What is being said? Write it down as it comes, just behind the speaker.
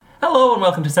Hello and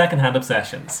welcome to Secondhand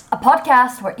Obsessions. A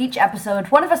podcast where each episode,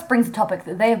 one of us brings a topic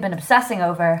that they have been obsessing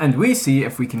over. And we see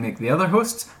if we can make the other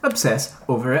hosts obsess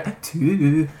over it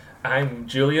too. I'm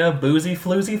Julia Boozy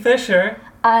Floozy Fisher.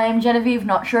 I'm Genevieve,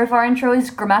 not sure if our intro is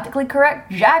grammatically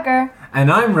correct, Jagger.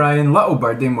 And I'm Ryan Little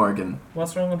Birdie Morgan.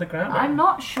 What's wrong with the grammar? I'm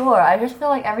not sure. I just feel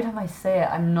like every time I say it,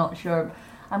 I'm not sure.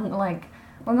 I'm like,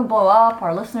 we're going to blow up.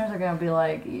 Our listeners are going to be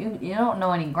like, you don't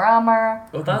know any grammar.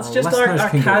 Well, that's Well, just our listeners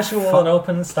can go casual and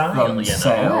open style, you know. themselves.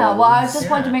 Yeah, well, I just Yeah.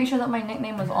 wanted to make sure that my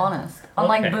nickname was honest.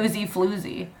 Unlike Okay. Boozy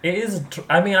Floozy. It is,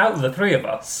 out of the three of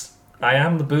us, I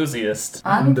am the booziest.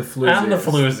 I'm the flooziest. And the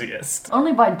flooziest.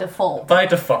 Only by default. By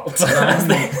default.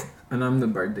 And I'm the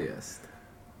birdiest.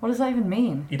 What does that even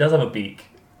mean? He does have a beak.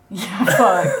 Yeah,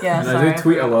 fuck. Yeah, And sorry. I do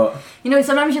tweet a lot. You know,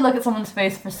 sometimes you look at someone's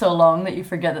face for so long that you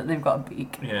forget that they've got a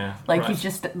beak. Yeah. Like right. he's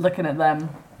just looking at them,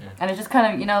 Yeah. and it's just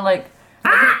kind of, you know, like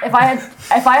if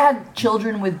I had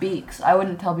children with beaks, I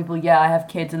wouldn't tell people, yeah, I have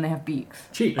kids and they have beaks.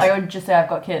 Cheat. I would just say I've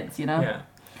got kids, you know. Yeah.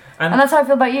 And that's how I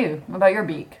feel about you, about your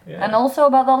beak, Yeah. and also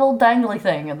about that little dangly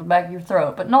thing at the back of your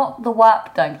throat, but not the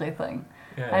WAP dangly thing.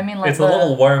 Yeah. I mean, like it's a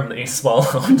little worm that you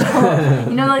swallowed.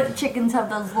 You know, like the chickens have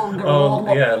those little.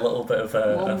 Oh, yeah, a little bit of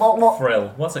a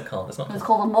frill. What's it called? It's not. It's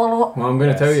called a. Fuck Well, I'm going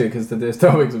to Yes. tell you because today's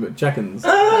topic's about chickens.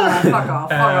 off! Fuck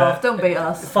off! Don't bait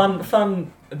us.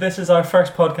 Fun. This is our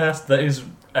first podcast that is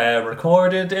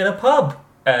recorded in a pub.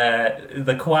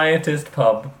 The quietest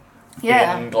pub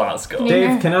Yeah. in Glasgow. Can you-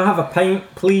 Dave, can I have a pint,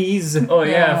 please? Oh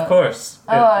yeah, Yeah. of course.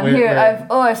 Oh, We're- here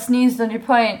we're- I sneezed on your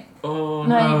pint. Oh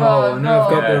No, no. you gotta now I've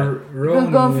go. got the Yeah. You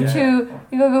Rona. gotta go for Yeah.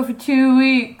 You gotta go for 2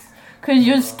 weeks, cause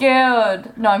you're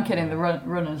scared. No, I'm kidding. The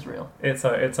run is real. It's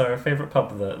our favourite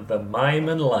pub, the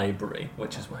Myman Library,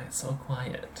 which is why it's so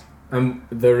quiet.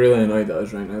 They're really annoyed at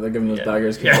us right now. They're giving us Yeah.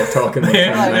 daggers because we're talking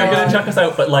they're like Oh, they're yeah. gonna chuck us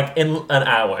out, but like in an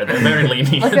hour. They're very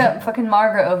lenient. Look at fucking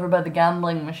Margaret over by the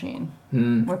gambling machine.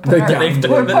 We're The putting her, They've,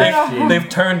 gambling We're they've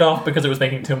turned off because it was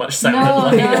making too much sound. no,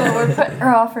 Like, we're putting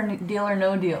her off for Deal or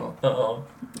No Deal. uh-oh.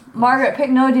 Margaret, pick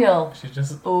No Deal. She's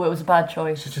just Oh, it was a bad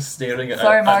choice. staring at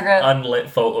Sorry, an Margaret. unlit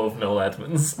photo of Noel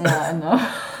Edmonds. Yeah, I know.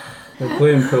 They're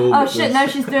playing pool. Oh with shit! us. Now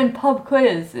she's doing pub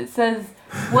quiz. It says,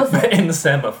 "What's the?" in the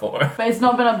semaphore. But it's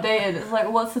not been updated. It's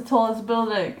like, "What's the tallest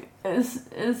building?" It's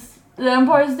the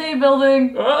Empire State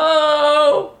Building.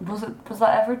 Oh! Was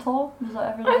that ever tall? Was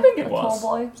that ever? I think it a was.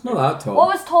 Tall boy. It's not that tall. What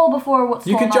was tall before? What's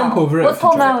You tall could now? jump over it What's if you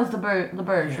tall tried. now is the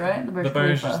Burj, right? The Burj The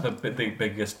Burj Khalifa. is the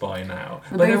biggest boy now.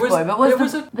 The But biggest boy,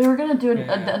 but they were gonna do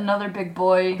Yeah. another big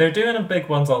boy. They're doing big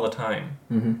ones all the time.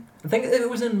 Mm-hmm. I think it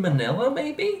was in Manila,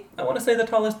 maybe? I want to say the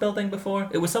tallest building before.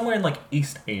 It was somewhere in, like,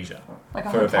 East Asia. Like a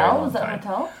for a very hotel? long Was that a time.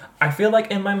 hotel? I feel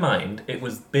like, in my mind, it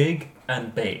was big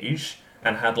and beige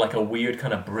and had, like, a weird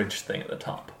kind of bridge thing at the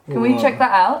top. Can we check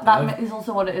that out? That I've- is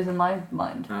also what it is in my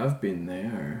mind. I've been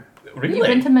there. Really? You've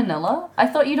been to Manila? I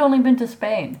thought you'd only been to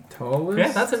Spain. Tallest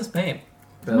Yeah, that's in Spain.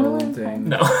 building.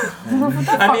 No.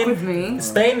 I I mean, with me.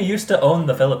 Spain used to own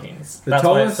the Philippines. The That's why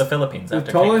it's tallest- the Philippines The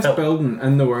after King tallest Philip. building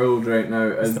in the world right now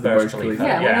is the the Burj Burj Khalifa. Khalifa.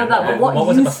 Yeah, we Yeah, know that. But what what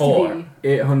was it used before? to be?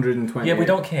 820. Yeah, we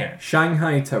don't care.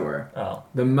 Shanghai Tower. Oh.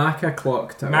 The Macca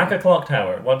Clock Tower. Macca Clock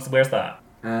Tower. Where's that?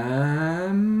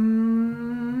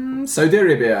 Saudi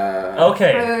Arabia.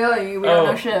 Okay. We don't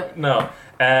know shit. No.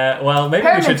 Well, maybe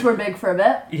Pyramids we should. were big for a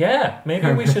bit. Yeah,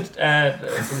 maybe we should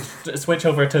switch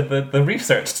over to the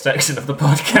research section of the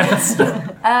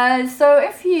podcast. So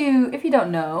if you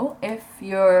don't know, if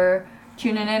you're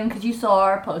tuning in because you saw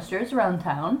our posters around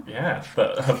town, Yeah,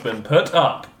 that have been put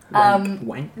up.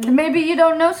 Wank. maybe you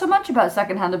don't know so much about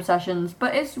secondhand obsessions,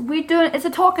 but it's a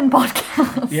talking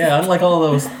podcast. Yeah, unlike all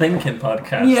those thinking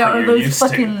podcasts Yeah, that or you're those used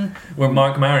fucking. to, where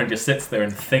Mark Maron just sits there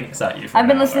and thinks at you. For I've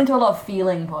been an hour. listening to a lot of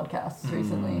feeling podcasts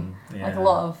recently, yeah. like a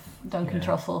lot of Duncan Yeah.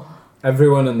 Trussell.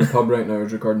 Everyone in the pub right now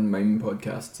is recording mime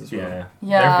podcasts as well. Yeah.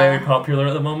 Yeah. They're very popular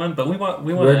at the moment, but we want.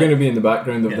 We're going to be in the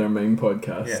background of Yeah. their mime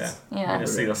podcasts. Yeah. Yeah. You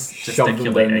see us Shove them,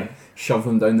 gesticulating. shove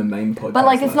them down the mime podcast. But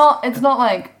like, it's list. not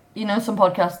like, you know, some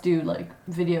podcasts do like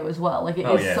video as well. Like it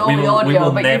Oh, is yeah. solely we audio,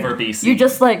 will but never be seen. you're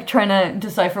just like trying to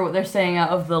decipher what they're saying out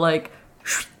of the like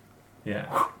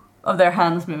Yeah. of their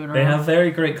hands moving around. They have very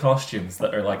great costumes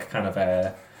that are like kind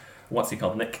of what's he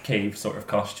called? Nick Cave sort of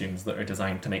costumes that are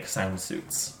designed to make sound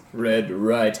suits. Red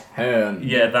right hand.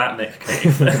 Yeah, that Nick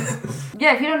Cave.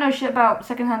 Yeah, if you don't know shit about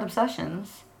secondhand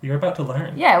obsessions, You're about to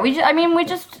learn. yeah, we're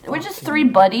just three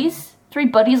buddies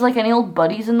like any old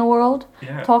buddies in the world,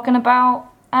 Yeah. talking about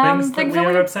Things that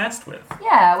we are obsessed with.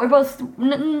 Yeah, we're both.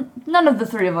 None of the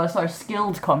three of us are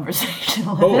skilled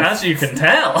conversationalists. Oh. As you can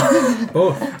tell.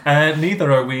 Both.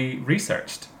 Neither are we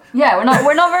researched. Yeah,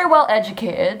 we're not very well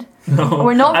educated. No,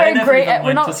 We're not I very never great even at. We're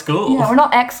went not. to school. Yeah, we're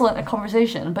not excellent at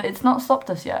conversation, but it's not stopped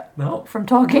us yet No. from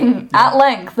talking at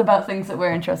length about things that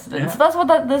we're interested in. Yeah. So that's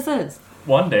what this is.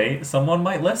 One day, someone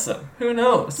might listen. Who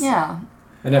knows? Yeah.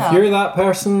 And if Yeah. you're that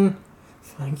person,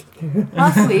 thank you.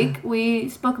 Last week we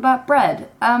spoke about bread,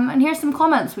 and here's some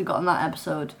comments we got on that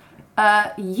episode.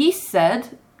 Yeast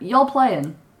said, "Y'all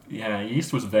playing?" Yeah,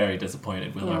 Yeast was very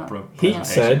disappointed with our Yeah. He presentation.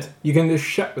 said, "You can do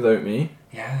shit without me."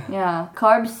 Yeah. Yeah.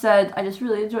 Carbs said, "I just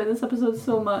really enjoyed this episode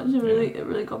so much. It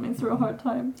really got me through a hard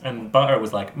time." And Butter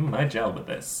was like, I gel with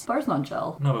this. Butter's not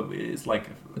gel. No,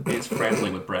 it's friendly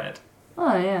with bread.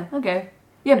 Oh yeah. Okay.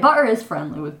 Yeah, butter is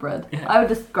friendly with bread. Yeah. I would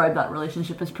describe that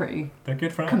relationship as pretty They're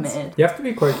good friends. committed. You have to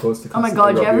be quite close to. Oh my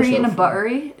constantly god, you rub ever eaten a yourself.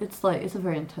 buttery? It's a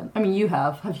very intense. I mean, you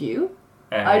have. Have you?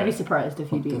 I'd be surprised if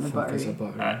you'd What the eaten a fuck is a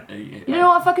buttery. buttery? You know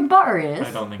what fucking butter is?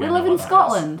 I don't think we I know live in what that is.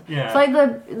 Scotland. Yeah. It's like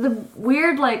the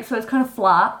weird so it's kind of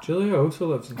flat. Julia also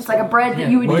lives in It's like a Scotland. bread that Yeah.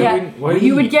 you would Why get. wouldn't- why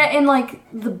You would you- get in like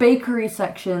the bakery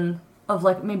section of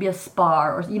like maybe a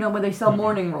Spar or where they sell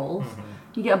morning rolls.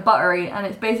 You get a buttery and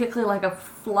it's basically like a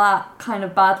flat kind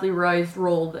of badly rised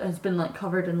roll that has been like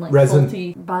covered in like Resin.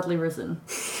 salty badly risen.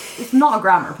 It's not a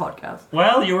grammar podcast.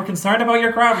 Well, you were concerned about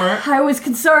your grammar. I was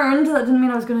concerned. That didn't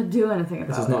mean I was going to do anything about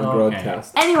This is it. not a Okay.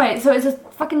 broadcast. Anyway, so it's a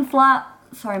fucking flat.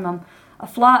 Sorry, mum. A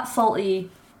flat,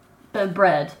 salty bit of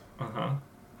bread. Uh-huh.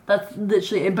 That's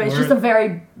literally it, but it's We're- just a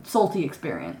very salty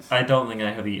experience. I don't think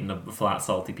I have eaten a flat,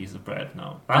 salty piece of bread,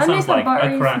 no. That I sounds make like a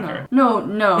butteries, cracker.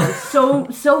 No.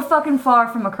 So fucking far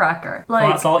from a cracker. Flat,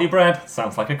 Like, salty bread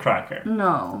sounds like a cracker.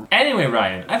 no. Anyway,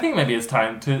 Ryan, I think maybe it's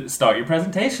time to start your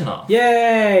presentation off.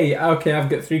 Yay! Okay, I've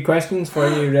got 3 questions for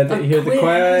you. Ready to hear the quiz.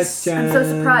 questions? I'm so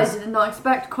surprised. I did not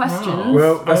expect questions. Oh.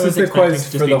 Well, I this was is the expecting quiz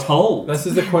to for just be the told. This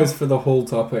is the quiz for the whole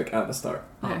topic at the start.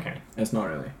 Okay. It's not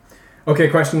really. Okay,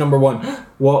 question number 1.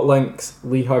 What links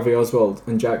Lee Harvey Oswald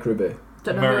and Jack Ruby?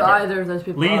 Don't know Murder. who either of those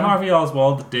people Lee are. Harvey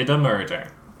Oswald did a murder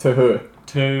To who?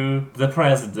 to the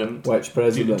president, Which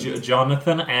president?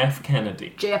 Jonathan F.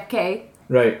 Kennedy. JFK.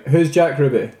 Right, who's Jack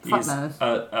Ruby? Fuck He's knows.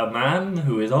 a man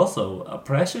who is also a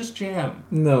precious gem.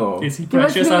 No. Is he Who is-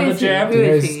 precious who and a is he? gem? Do Who you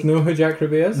is guys he? know who Jack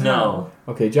Ruby is? No.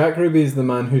 Okay, Jack Ruby is the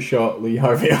man who shot Lee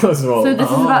Harvey Oswald. So this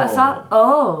is about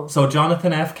Oh. So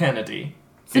Jonathan F. Kennedy.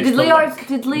 So is did the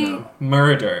Lee link. No.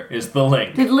 Murder is the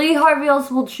link. Did Lee Harvey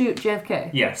Oswald shoot JFK?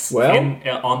 Yes. Well-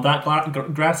 on that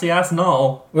grassy ass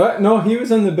knoll. What? No, he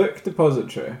was in the book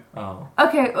depository. Oh.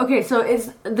 Okay, so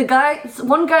is the guy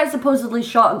one guy supposedly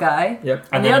shot a guy Yep.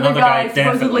 And the then other another guy guy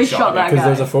supposedly definitely shot shot that Because guy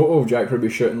there's a photo of Jack Ruby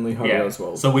shooting Lee Harvey Yeah.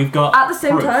 Oswald. So we've got at the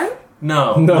same proof. time?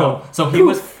 No, No. no. So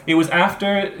it was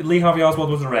after Lee Harvey Oswald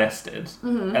was arrested,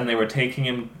 and they were taking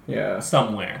him Yeah.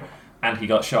 somewhere, and he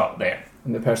got shot there.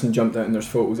 And the person jumped out and there's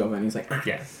photos of it and he's like...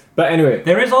 Yeah. But anyway.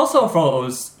 There is also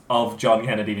photos of John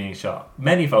Kennedy being shot.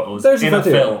 Many photos There's in a a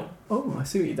video. film. Oh, I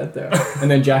see what you did there.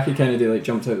 And then Jackie Kennedy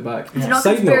jumped out the back. It's not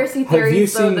Side conspiracy note, have you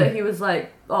theories though seen... that he was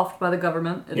offed by the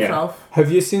government Yeah. itself.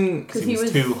 Have you seen... Because He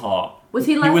was too hot. Was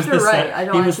he left or right? I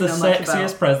don't He was the actually know much sexiest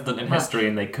about. president in much. history,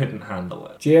 and they couldn't handle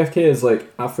it. JFK is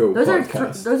like a full Those are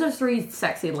podcast. those are 3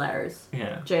 sexy letters.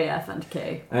 Yeah. JF and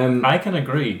K. I can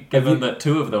agree, given that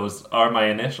 2 of those are my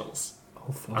initials.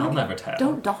 Oh, fuck. I'll never tell.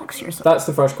 Don't dox yourself. That's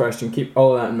the first question. Keep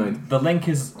all of that in mind. The link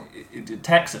is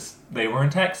Texas. They were in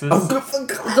Texas.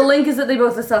 The link is that they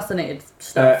both assassinated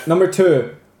stuff. Number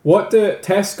 2. What do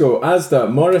Tesco,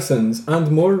 Asda, Morrison's,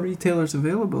 and more retailers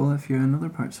available if you're in other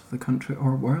parts of the country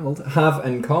or world have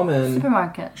in common?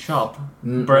 Supermarket. Shop.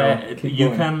 No, Bread. keep You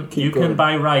going. can Keep going.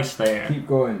 buy rice there. Keep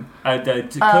going.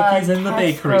 Cookies in the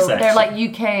bakery Tesco. section. They're like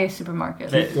UK supermarkets.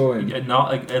 Keep going.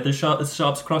 Not other shops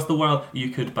across the world. You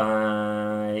could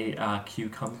buy a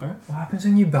cucumber. What happens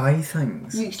when you buy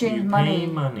things? You exchange You money. pay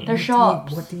money. They're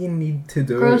shops. What do you need to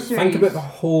do? Groceries. Think about the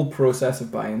whole process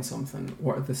of buying something.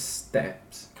 What are the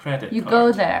steps? Credit You card.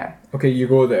 go there. Okay, you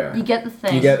go there. You get the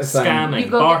thing. You get the thing. Scanning You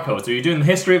go barcodes. Are you doing the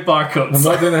history of barcodes? I'm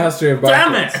not doing the history of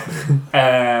Damn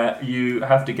barcodes. it! You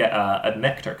have to get a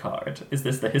nectar card. Is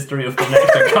this the history of the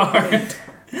nectar card?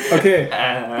 Okay,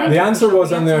 the answer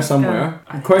was in there somewhere.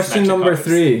 I Question think number it's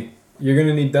 3. You're going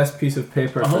to need this piece of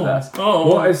paper for this. Oh.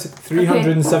 What is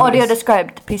 370? Audio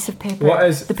described piece of paper. What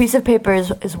is- the piece of paper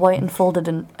is white and folded,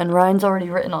 and Ryan's already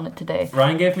written on it today.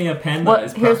 Ryan gave me a pen that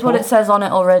is Here's what purple. it says on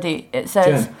it already. It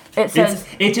says Jen.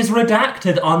 It is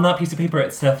redacted on that piece of paper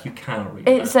itself. You cannot read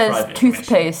it. it That's says private information.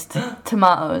 toothpaste,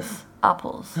 tomatoes,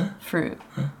 apples, fruit,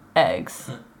 eggs.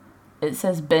 It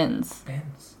says bins,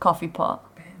 Bins. coffee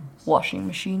pot, Bins. washing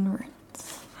machine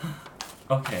rinse.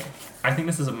 Okay. I think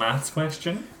this is a maths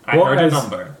question. I What heard a is-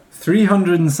 number.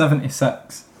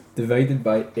 376 divided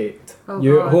by 8. Oh,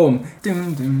 You God. at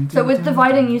home. So with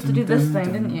dividing, you used to do this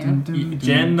thing, didn't you?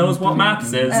 Jen knows what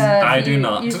maths is. I do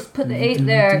not. You put the 8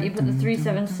 there, you put the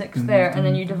 376 there, and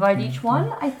then you divide each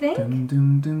one, I think?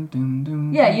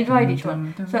 Yeah, you divide each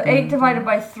one. So 8 divided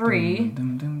by 3.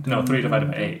 No, 3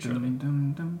 divided by 8, surely.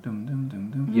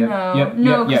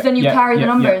 No, because then you carry the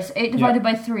numbers. 8 divided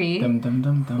by 3.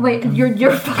 Wait,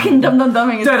 you're fucking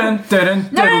dum-dum-dumming. No,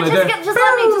 just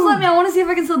let me. I want to see if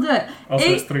I can still do it. Also,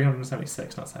 it's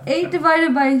 376, not 7. 8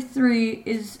 divided by 3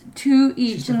 is 2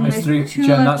 each, and then It's there's 3. 2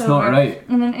 Jen, left that's not over. right.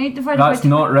 And then 8 divided by That's 2.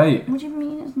 not right. What do you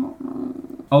mean it's not?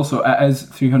 Also, it is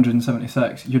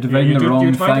 376. You're dividing the wrong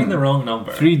You're dividing thing. the wrong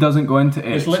number. 3 doesn't go into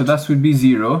 8, It's so this would be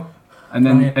 0, and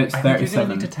then Ryan, it's I think you're going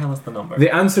to 37. need to tell us the number.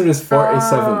 The answer is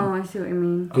 47. Oh, I see what you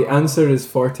mean. The answer is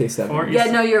 47. 40. Yeah,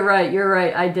 no, you're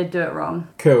right. I did do it wrong.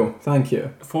 Cool, thank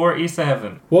you.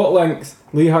 47. What links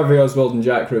Lee Harvey Oswald and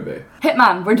Jack Ruby?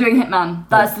 Hitman. We're doing Hitman.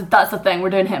 That's the thing. We're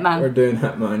doing Hitman. We're doing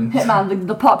Hitman. Hitman,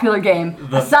 the popular game.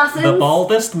 Assassins. The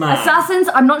baldest man. Assassins.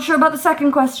 I'm not sure about the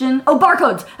second question. Oh,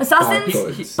 barcodes. Assassins.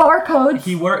 Barcodes. Barcodes.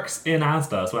 He works in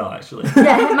Asda as well, actually.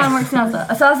 Yeah, Hitman works in Asda.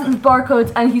 Assassins,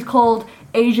 barcodes, and he's called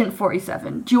Agent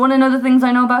 47. Do you want to know the things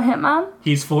I know about Hitman?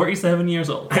 He's 47 years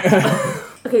old.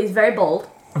 Okay, he's very bold.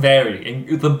 Very.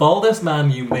 The baldest man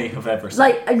you may have ever seen.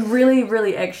 Like, a really,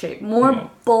 really egg-shaped. More Yeah.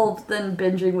 bold than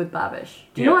binging with Babish.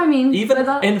 Do you Yeah. know what I mean Even, by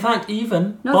that? in fact,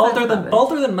 even No balder offense, Babish.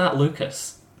 balder than Matt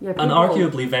Lucas. Yeah, An pretty bold.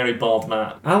 arguably very bald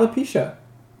man. Alopecia.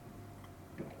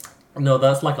 No,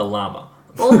 that's like a llama.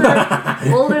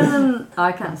 Older than...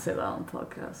 I can't say that on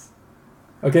podcast.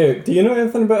 Okay, do you know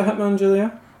anything about Hitman,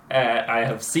 Julia? I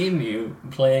have seen you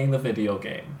playing the video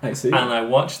game. I see. And I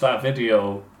watched that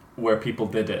video where people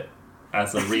did it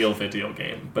as a real video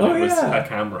game, but Oh, it was yeah. a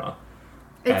camera.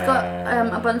 It's got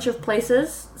a bunch of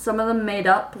places, some of them made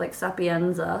up, like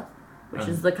Sapienza, which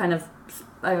is the kind of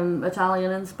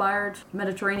Italian-inspired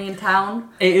Mediterranean town.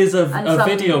 It is a And a some-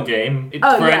 video game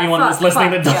Oh, for yeah, anyone that's fuck,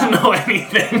 listening that doesn't yeah. know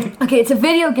anything. Okay, it's a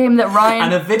video game that Ryan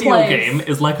And a video plays. game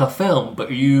is like a film,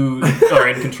 but you are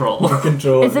in control.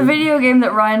 Control. It's a video game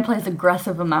that Ryan plays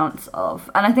aggressive amounts of.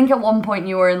 And I think at one point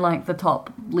you were in like the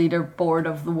top leaderboard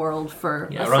of the world for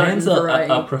Yeah, a Ryan's certain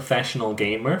variety. a professional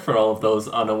gamer, for all of those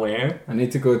unaware. I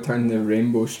need to go turn the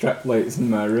rainbow strip lights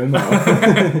in my room off.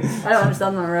 I don't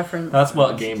understand that reference. That's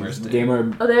what gamers do. Gamer.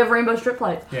 Oh, they have rainbow strip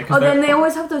lights. Yeah, 'cause Oh, then they're- they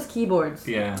always have those keyboards.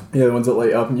 Yeah. Yeah, the ones that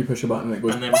light up and you push a button and it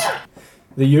goes. And then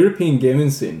The European gaming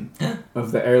scene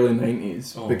of the early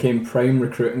 90s Oh. became prime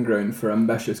recruiting ground for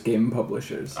ambitious game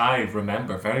publishers. I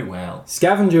remember very well.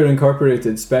 Scavenger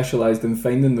Incorporated specialised in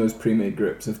finding those pre-made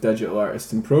groups of digital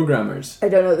artists and programmers. I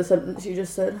don't know the sentence you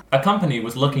just said. A company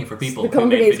was looking for people The who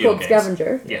company made is video called games.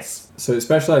 Scavenger. Yes. So it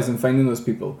specialised in finding those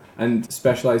people and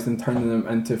specialised in turning them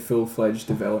into full-fledged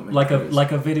development crews.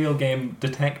 Like a video game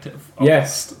detective.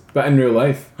 Yes, but in real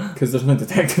life, because there's no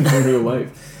detective in real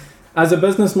life. As a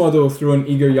business model, throwing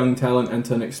eager young talent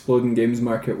into an exploding games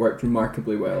market worked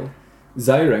remarkably well.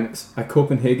 Zyrinx, a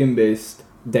Copenhagen-based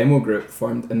demo group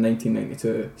formed in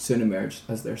 1992, soon emerged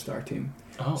as their star team.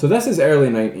 Oh. So this is early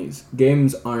 90s.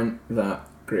 Games aren't that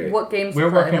great. What games We're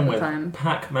were playing working at the with time?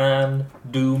 Pac-Man,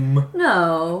 Doom.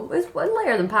 No, it's one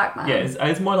layer than Pac-Man. Yeah,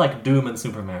 it's more like Doom and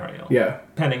Super Mario. Yeah.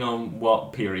 Depending on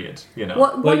what period, you know.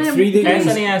 What Like 3D games.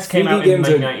 SNES came 3D out in games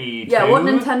are- 1992. Yeah, what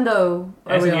Nintendo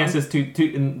are we on? SNES is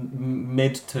in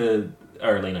mid to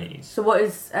early 90s. So what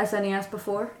is SNES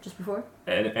before? Just before?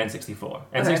 N64.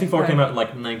 N64 okay. came out in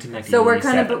like 1997. So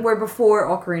we're before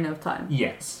Ocarina of Time,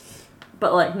 Yes.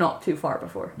 but like not too far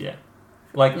before. Yeah.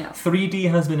 Like Yeah. 3D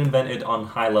has been invented on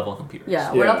high-level computers.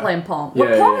 Yeah, we're Yeah. not playing Pong. Yeah,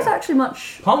 Well, Pong yeah. is actually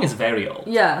much. Pong is very old.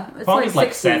 Yeah, it's Pong like is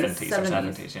like 60s, 70s or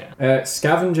 70s, yeah.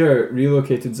 Scavenger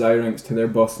relocated Zyrinx to their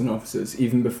Boston offices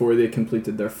even before they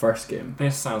completed their first game.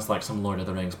 This sounds like some Lord of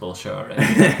the Rings bullshit already.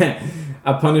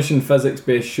 A punishing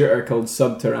physics-based shooter called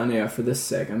Subterranea for the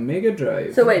Sega Mega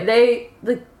Drive. So wait,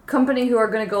 the company who are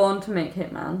going to go on to make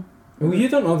Hitman. Oh, you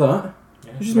don't know that.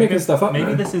 Yeah. You're just making stuff up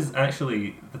Maybe now. this is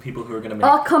actually the people who are going to make...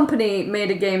 Our company made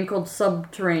a game called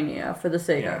Subterranea for the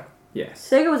Sega. Yeah. Yes.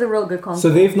 Sega was a real good console. So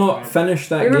they've not finished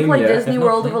that You ever game played yet. Disney They've not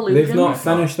World of played- Illusion? They've not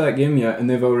finished that game yet, and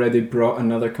they've already brought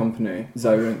another company,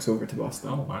 Zyrinx, over to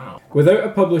Boston. Oh, wow. Without a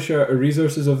publisher or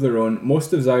resources of their own,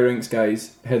 most of Zyrinx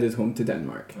guys headed home to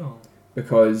Denmark Oh.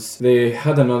 because they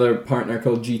had another partner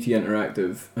called GT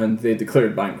Interactive, and they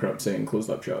declared bankruptcy and closed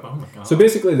up shop. Oh my god. So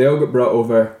basically, they all got brought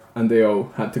over, and they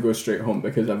all had to go straight home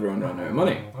because everyone ran out of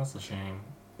money. Oh, that's a shame.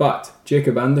 But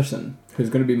Jacob Anderson, who's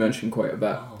going to be mentioned quite a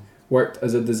bit, Oh. worked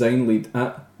as a design lead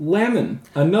at Lemon,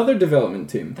 another development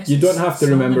team. This You is don't have to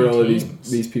so remember many all of teams.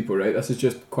 these people, right? This is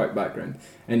just quick background.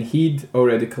 And he'd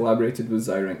already collaborated with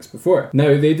Zyrinx before. Now,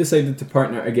 they decided to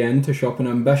partner again to shop an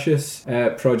ambitious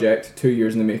project 2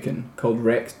 years in the making called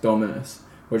Rex Dominus,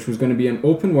 which was going to be an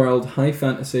open-world,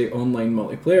 high-fantasy online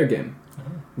multiplayer game.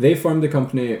 They formed the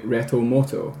company Reto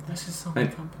Moto. This is so And many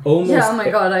companies. almost, Yeah, oh my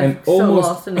god, I'm and so almost,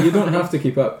 lost in the you don't company. have to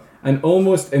keep up. And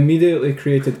almost immediately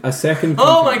created a second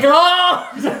company. Oh my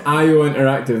god! IO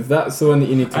Interactive. That's the one that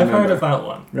you need to I've remember. heard of that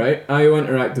one. Right? IO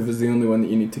Interactive is the only one that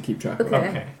you need to keep track of. Okay.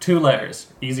 Okay. 2 letters.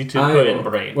 Easy to IO. put in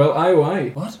brain. Well,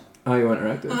 IOI. What? IO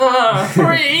Interactive. Ah,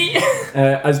 3!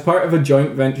 As part of a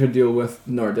joint venture deal with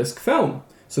Nordisk Film.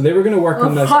 So they were going to work Oh,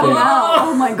 on this fuck game. hell.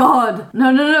 Oh my god.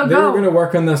 No, They were go. going to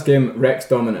work on this game, Rex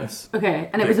Dominus. Okay,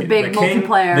 and it was a The big king-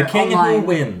 multiplayer The king online. who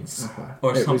wins. Or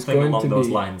It was something going along to those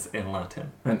be lines in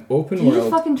Latin. an open Can you just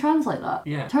world. fucking translate that?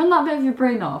 Yeah. Turn that bit of your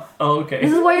brain off. Oh, okay.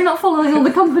 This is why you're not following all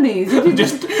the companies. You can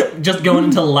just going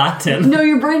into Latin. No,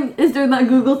 your brain is doing that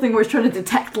Google thing where it's trying to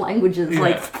detect languages.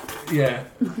 Like, Yeah.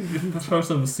 Throw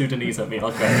some Sudanese at me,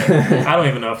 I'll get it. I don't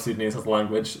even know if Sudanese has a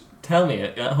language. Tell me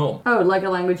it at home. oh, like a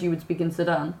language you would speak in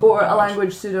Sudan. Or a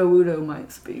language Pseudo-Wudo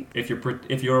might speak. If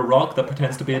you're a rock that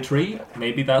pretends to be a tree,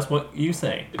 maybe that's what you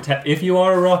say. If you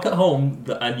are a rock at home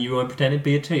and you are pretending to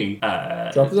be a tree,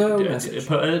 Drop us a message.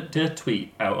 put a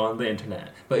tweet out on the internet.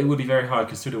 But it would be very hard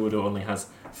because Pseudo-Wudo only has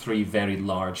 3 very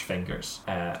large fingers.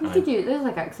 You could use, there's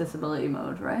like accessibility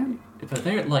mode, right? But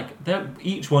they're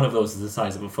each one of those is the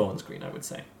size of a phone screen, I would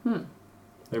say.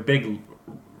 They're big,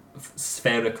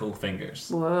 spherical fingers.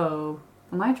 Whoa.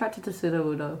 Am I attracted to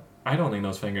Pseudo-Wudo? I don't think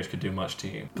those fingers could do much to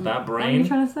you. But that What are you brain,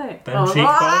 trying to say? them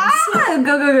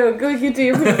cheekbones. Go get to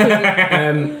your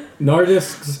PC.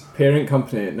 Nordisk's parent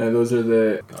company. Now, those are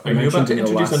the. Are you about to mentioned in the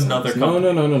introduce last another sentence.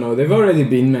 company? No. They've already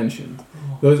been mentioned.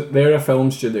 They're a film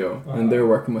studio, and they're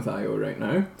working with IO right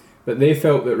now. But they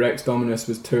felt that Rex Dominus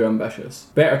was too ambitious.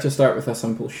 Better to start with a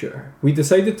simple shooter. We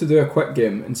decided to do a quick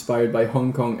game inspired by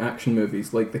Hong Kong action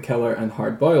movies like The Killer and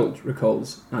Hard Boiled,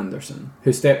 recalls Anderson,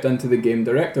 who stepped into the game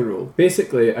director role.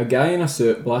 Basically, a guy in a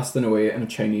suit blasting away in a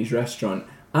Chinese restaurant.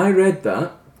 I read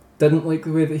that. Didn't like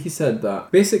the way that he said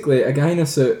that. Basically, a guy in a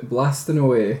suit blasting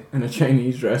away in a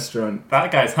Chinese restaurant.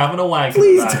 That guy's having a wag.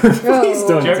 Please at don't, please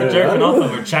don't do jerking that. off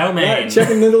over chow mein. Yeah,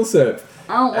 chicken noodle soup.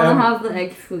 I don't want to have the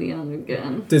egg fully on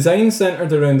again. Design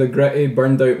centred around a gritty,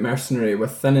 burned out mercenary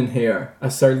with thinning hair,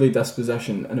 a surly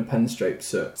disposition, and a pinstripe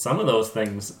suit. Some of those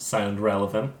things sound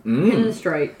relevant.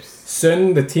 Pinstripes.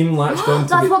 Soon, the team latched onto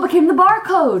That's what became the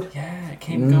barcode. Yeah, it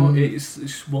came going.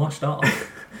 It's washed off.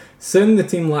 Soon the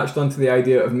team latched onto the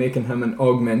idea of making him an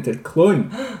augmented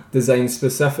clone, designed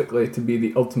specifically to be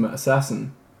the ultimate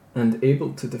assassin, and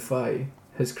able to defy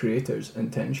his creator's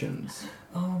intentions.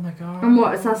 Oh my god. And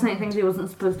what? Assassinate things he wasn't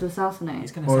supposed to assassinate.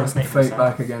 He's gonna Or to assassinate fight himself.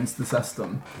 back against the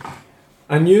system.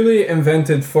 A newly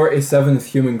invented 47th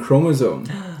human chromosome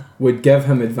would give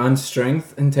him advanced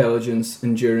strength, intelligence,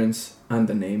 endurance, and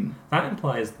a name. That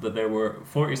implies that there were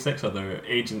 46 other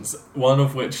agents, one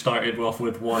of which started off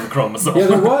with 1 chromosome. Yeah,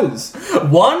 there was.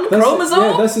 One chromosome?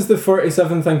 Yeah, this is the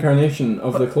 47th incarnation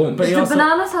of the clone. but he Do also-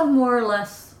 bananas have more or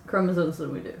less chromosomes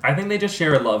than we do? I think they just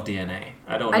share a lot of DNA.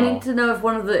 I don't know. I need to know if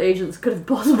one of the agents could have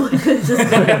possibly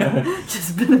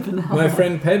just been a banana. My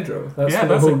friend Pedro. That's Yeah, for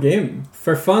the that's whole a- game.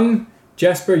 For fun,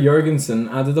 Jesper Jorgensen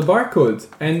added a barcode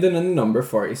ending in number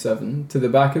 47 to the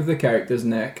back of the character's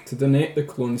neck to denote the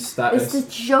clone's It's status.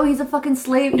 to show he's a fucking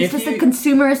slave. He's If just a you-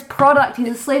 consumerist product. He's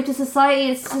a slave to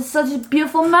society. It's just such a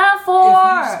beautiful If you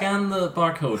metaphor. scan the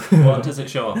barcode, what does it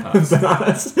show up as?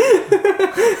 Bananas.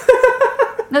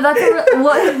 No, that's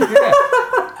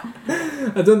what.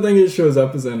 I don't think it shows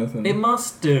up as anything. It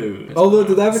must do. Although,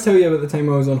 did I ever tell you about the time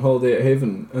I was on holiday at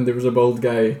Haven and there was a bald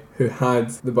guy who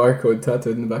had the barcode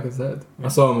tattooed in the back of his head? I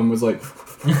saw him and was like,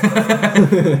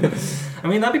 I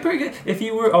mean, that'd be pretty good if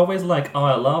you were always like, oh,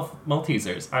 I love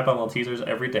Maltesers. I buy Maltesers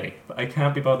every day, but I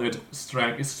can't be bothered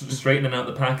straightening out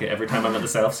the packet every time I'm at the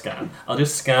self-scan. I'll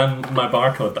just scan my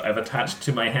barcode that I've attached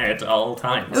to my head at all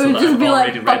times. It would that just I've be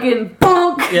like already read. fucking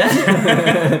bonk,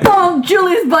 Yeah. bonk.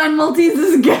 Julia's buying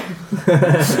Maltesers again.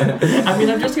 I mean,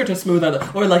 I'm just here to smooth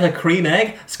out. Or like a cream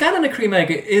egg. Scanning a cream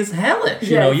egg is hellish.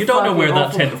 You Yeah, know, you don't know fucking where that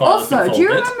awful. tin foil has been Also, do you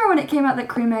folded. remember when it came out that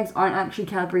cream eggs aren't actually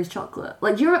Cadbury's chocolate?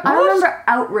 Like, I remember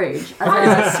outrage. As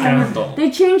That is a scandal. They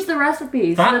changed the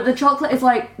recipes so That- that the chocolate is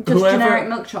like just generic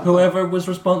milk chocolate. Whoever was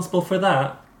responsible for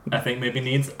that, I think maybe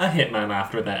needs a hitman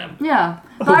after them. Yeah,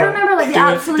 but I remember like the Doing,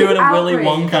 absolute doing a outrage. Willy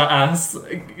Wonka ass,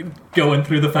 going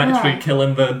through the factory, Yeah.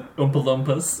 killing the Oompa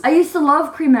Loompas. I used to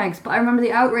love cream eggs, but I remember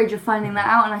the outrage of finding that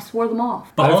out, and I swore them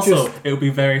off. But I've also, just- it would be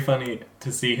very funny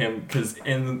to see him, because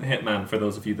in Hitman, for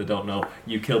those of you that don't know,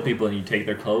 you kill people and you take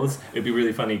their clothes. It'd be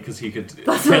really funny because he could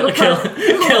kill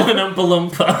an Oompa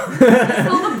Loompa. That's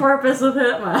not the purpose of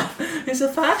Hitman. It's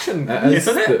a fashion, Isn't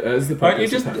isn't it? It is the Aren't you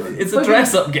purpose just? of Hitman. It's a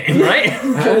dress-up game, right? It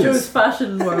JoJo's is.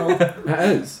 fashion world. It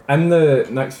is. In the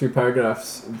next few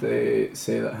paragraphs, they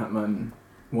say that Hitman,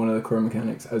 one of the core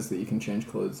mechanics is that you can change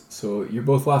clothes. So you're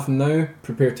both laughing now.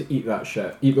 Prepare to eat that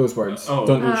shit. Eat those words. Oh.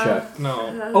 Don't eat shit.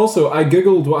 No. Also, I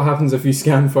googled what happens if you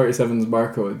scan 47's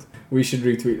barcode. We should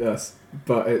retweet this.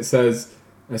 But it says,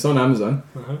 it's on Amazon.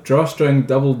 Uh-huh. Drawstring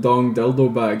double dong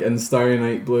dildo bag in Starry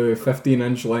Night Blue,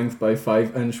 15-inch length by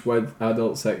 5-inch width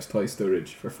adult sex toy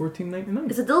storage for $14.99.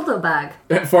 It's a dildo bag.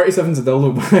 47's a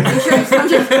dildo Are bag. you sure it's not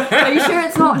just? Are you sure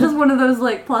it's not just one of those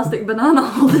like plastic banana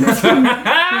holders from the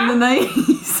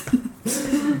 90s?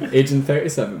 Agent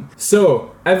 37.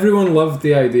 So, everyone loved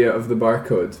the idea of the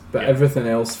barcode, but Yeah. everything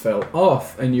else fell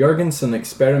off, and Jorgensen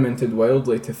experimented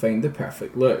wildly to find the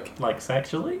perfect look. Like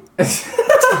sexually?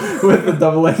 With the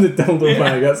double-ended dildo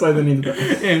bag, that's why they needed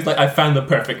it. Yeah, it's like I found the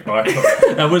perfect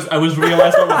barcode. I was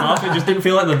realised what was off. It just didn't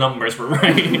feel like the numbers were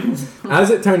right. As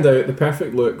it turned out, the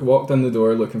perfect look walked in the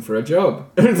door looking for a job.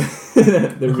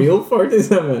 The real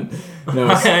 47. No,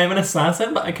 I am an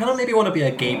assassin, but I kind of maybe want to be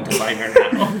a game designer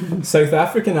now. South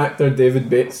African actor David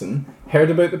Bateson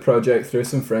heard about the project through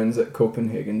some friends at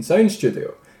Copenhagen Sound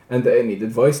Studio, and that it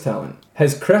needed voice talent.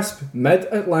 His crisp,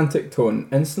 mid-Atlantic tone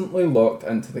instantly locked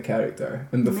into the character.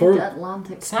 And before...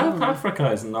 Mid-Atlantic. South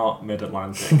Africa is not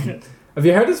mid-Atlantic. Have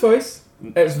you heard his voice?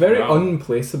 It's very No.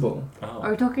 unplaceable. Oh.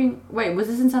 Are we talking? Wait, was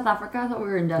this in South Africa? I thought we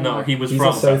were in Denmark. No, he was He's from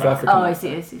a South African. Oh, I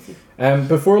see.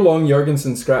 Before long,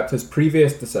 Jorgensen scrapped his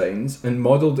previous designs and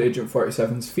modelled Agent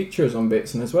 47's features on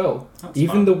Bateson as well. That's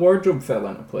Even fun. the wardrobe fell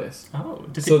into place. Oh,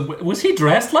 So- was he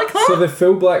dressed like that? So the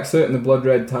full black suit and the blood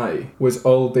red tie was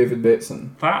all David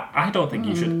Bateson. That I don't think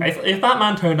you should. If that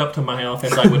man turned up to my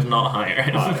office, I would not hire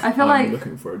him. I feel I'm like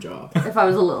looking for a job. if I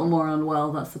was a little more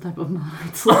unwell, that's the type of man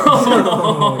I'd select.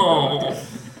 Oh,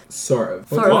 Sort of.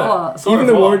 Sort of what? Sort Even of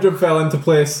the what? wardrobe fell into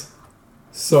place.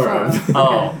 Sort of.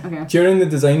 Oh. Okay. During the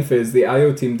design phase, the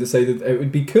IO team decided it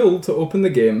would be cool to open the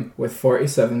game with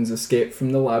 47's escape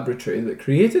from the laboratory that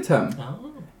created him.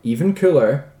 Oh. Even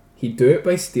cooler, he'd do it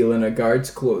by stealing a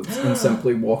guard's clothes and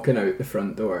simply walking out the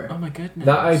front door. Oh my goodness.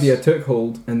 That idea took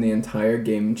hold and the entire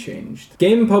game changed.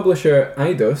 Game publisher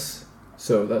Eidos,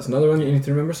 so that's another one that you need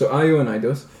to remember, so IO and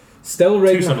Eidos, still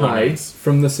riding similar high names.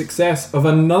 from the success of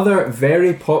another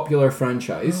very popular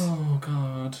franchise. Oh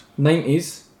god.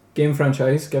 90s game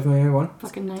franchise, give me one.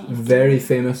 Fucking 90s. Very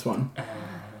famous one.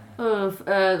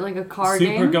 Like a car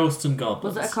Super game. Ghosts and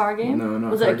Goblins. Was it a car game? No,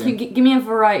 not Was a it car a game. cute? Give me a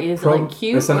variety. Is it like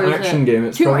cute? It's an or is action it game.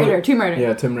 It's Tomb probably- Raider. Tomb Raider.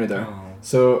 Yeah, Tomb Raider. Oh,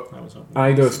 So I was hoping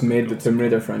Eidos Super made the Ghosts Tomb and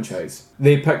Raider Goblins. franchise.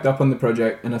 They picked up on the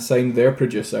project and assigned their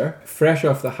producer, fresh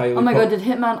off the highly Oh my god! Did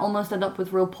Hitman almost end up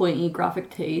with real pointy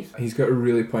graphic teeth? He's got a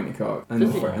really pointy cock in,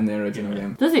 Does he? in the original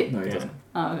game. Does he? No, he Yeah. doesn't.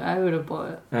 Oh, I would have bought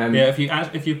it. Yeah,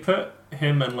 if you put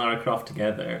him and Lara Croft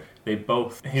together, they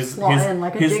both Slot in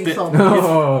like a his jigsaw.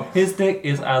 Oh, his dick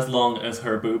is as long as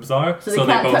her boobs are, So they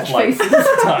can't both touch like faces.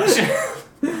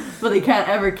 touch. But they can't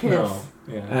ever kiss. No,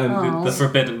 yeah, Aw. the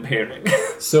forbidden pairing.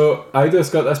 so Eidos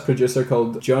got this producer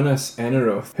called Jonas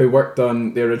Eneroth, who worked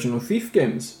on the original Thief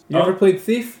games. You Oh. ever played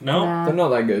Thief? No. Nah. They're not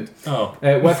that good. Oh.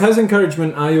 With his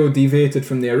encouragement, IO deviated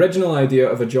from the original idea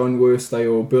of a John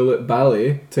Woo-style bullet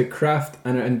ballet to craft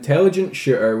an intelligent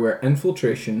shooter where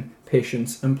infiltration,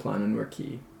 patience, and planning were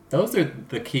key. Those are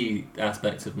the key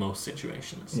aspects of most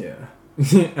situations. Yeah.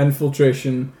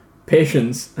 Infiltration,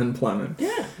 patience, and planning.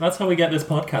 Yeah, that's how we get this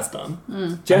podcast done. I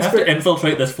have Jesper, to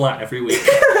infiltrate this flat every week.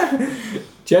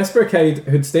 Jesper Kyde,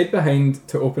 who'd stayed behind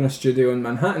to open a studio in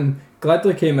Manhattan,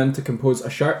 gladly came in to compose a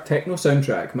sharp techno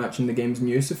soundtrack matching the game's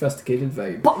new sophisticated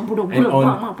vibe. And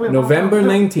on November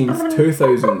 19th,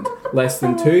 2000, less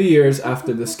than 2 years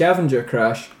after the scavenger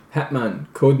crash, Hitman,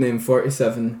 codename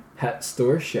 47, hit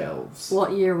store shelves.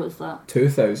 What year was that?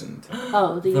 2000.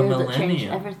 Oh, the The year that changed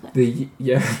millennium. everything.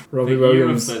 Robbie The year of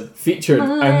Williams the- featured in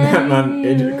Hitman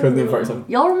Agent Codename 47.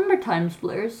 Y'all remember Time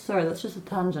Splitters? Sorry, that's just a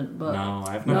tangent, but No,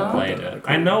 I've never No? played it.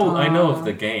 I know of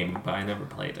the game, but I never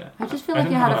played it. I just feel I like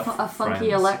you didn't had have a funky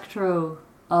friends. electro.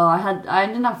 Oh, I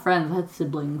didn't have friends. I had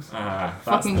siblings. That's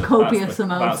Fucking copious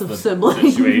amounts that's of the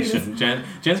siblings. Situation.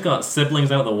 Jen's got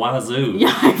siblings out the wazoo.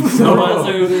 Yeah, I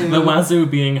The wazoo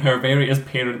being her various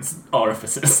parents'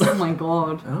 orifices. Oh my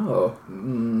god. Oh.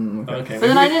 Okay. Okay. But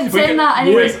then I didn't saying that. I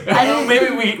didn't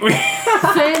Maybe we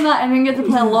saying that. I didn't get to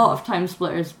play a lot of Time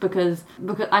Splitters because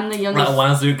I'm the youngest. that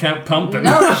wazoo kept pumping.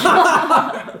 No, shut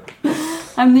up.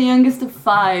 I'm the youngest of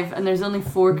 5, and there's only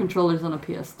 4 controllers on a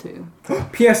PS2.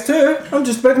 PS2? I'm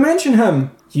just about to mention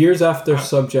him. Years after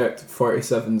Subject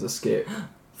 47's escape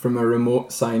from a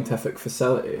remote scientific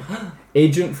facility,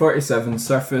 Agent 47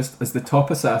 surfaced as the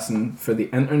top assassin for the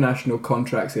International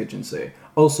Contracts Agency,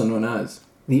 also known as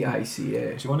the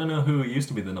ICA. Do you want to know who used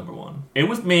to be the number one? It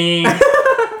was me.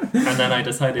 And then I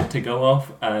decided to go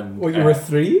off and... Well, you were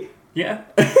 3? Yeah.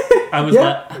 I was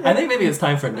I think maybe it's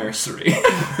time for nursery.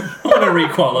 I want to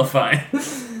requalify.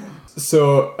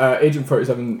 So, Agent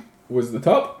 47 was the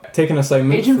top. Taking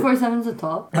assignment. Agent 47's the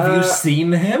top. Have you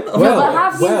seen him?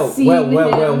 Well.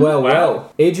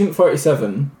 Agent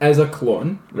 47 is a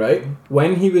clone, right?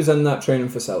 When he was in that training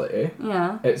facility,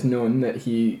 it's known that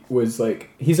he was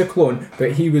he's a clone,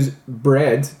 but he was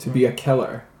bred to be a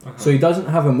killer. So he doesn't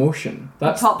have emotion.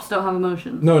 Tops don't have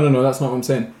emotion. No, that's not what I'm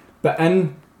saying. But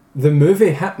in the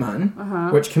movie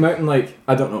Hitman, which came out in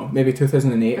I don't know, maybe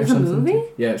 2008 or something. There's a movie?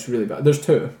 Yeah, it's really bad. There's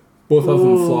 2. Both of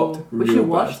them flopped real bad. We should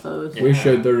watch those. We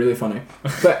should, they're really funny.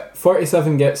 But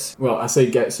 47 gets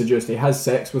seduced, he has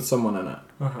sex with someone in it.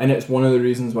 And it's one of the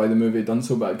reasons why the movie done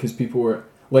so bad, because people were,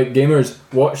 gamers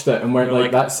watched it and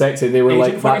weren't that sexy. They were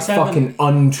that's fucking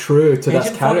untrue to this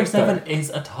character. Agent 47 is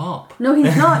a top. No,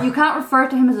 he's not. You can't refer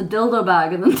to him as a dildo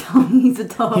bag and then tell me he's a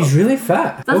top. He's really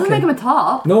fat. That doesn't make him a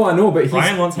top. No, I know, but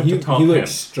Brian wants him to top he him.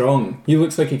 looks strong. He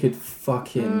looks like he could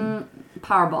fucking...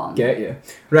 Powerbomb. Get you.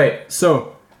 Right,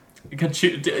 so...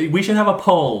 We should have a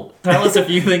poll. Tell us if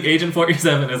you think Agent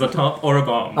 47 is a top or a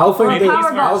bomb. I'll find the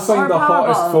Powerbomb.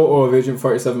 hottest photo of Agent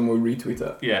 47. We'll retweet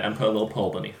it. Yeah, and put a little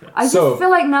poll beneath it. I just feel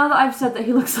like now that I've said that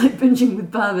he looks like Binging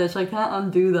with Babish, I can't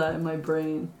undo that in my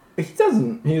brain. He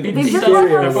doesn't. They They're just both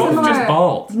have similar- just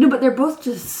bald. No, but they're both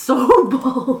just so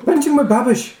bald. Benjamin with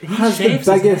Babish has the shaves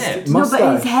his biggest head. mustache. No,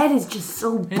 but his head is just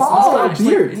so His bald. mustache,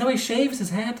 beard. no, he shaves his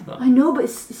head though. I know, but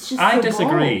it's just I so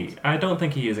disagree. bald. I don't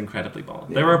think he is incredibly bald.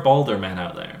 There are balder men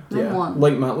out there. Yeah, One.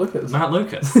 like Matt Lucas. Matt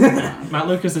Lucas. Matt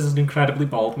Lucas is an incredibly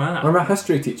bald man. I'm a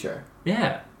history teacher.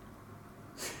 Yeah.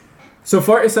 So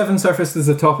 47 surfaced as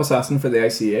the top assassin for the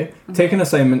ICA, taking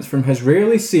assignments from his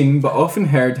rarely seen but often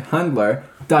heard handler,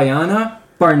 Diana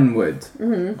Burnwood.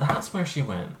 That's where she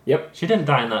went. Yep. She didn't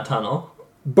die in that tunnel.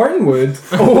 Burnwood?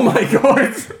 Oh my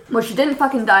god! Well, she didn't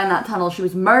fucking die in that tunnel. She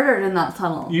was murdered in that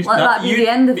tunnel. Let that be the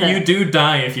end of it. You do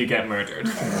die if you get murdered.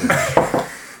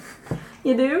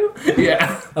 You do?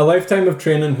 Yeah. A lifetime of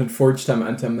training had forged him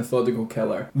into a methodical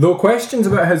killer. Though questions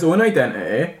about his own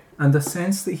identity and a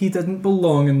sense that he didn't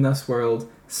belong in this world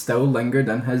still lingered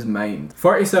in his mind.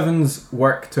 47's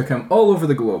work took him all over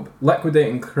the globe,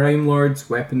 liquidating crime lords,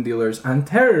 weapon dealers, and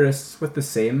terrorists with the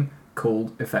same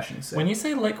cold efficiency. When you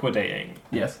say liquidating,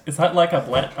 Yes. is that like a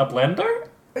blender?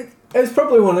 It's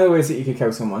probably one of the ways that you could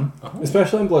kill someone, Oh.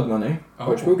 especially in Blood Money,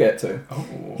 which we'll get to. Oh.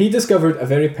 He discovered a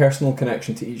very personal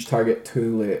connection to each target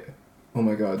too late. Oh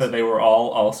my god. That they were all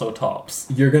also tops.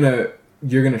 You're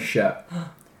gonna shit.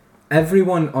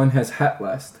 Everyone on his hit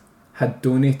list had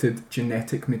donated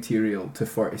genetic material to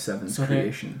 47's So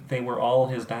creation. they were all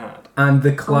his dad. And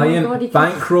the client God, he could-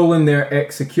 bankrolling their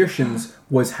executions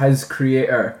was his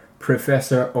creator,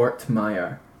 Professor Ort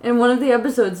Meyer. In one of the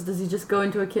episodes, does he just go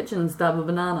into a kitchen and stab a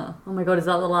banana? Oh my god, is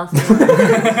that the last one?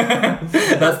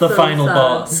 That's the so final sad.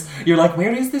 boss. You're like,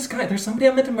 where is this guy? There's somebody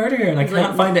I'm meant to murder here and I He's can't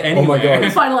like, find it oh my anywhere.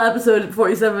 God. Final episode,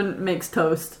 47 makes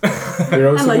toast. You're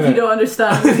also And like, gonna, you don't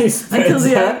understand He until spits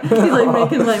the it. end. He's like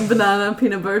making like banana and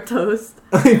peanut butter toast.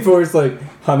 He pours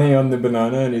honey on the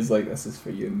banana and he's like, this is for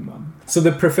you, mum. So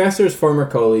the professor's former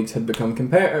colleagues had become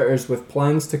competitors with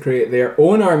plans to create their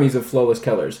own armies of flawless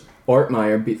killers. Ort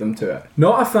Meyer beat them to it.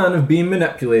 Not a fan of being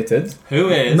manipulated. Who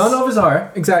is? None of us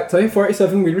are, exactly.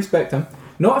 47, we respect him.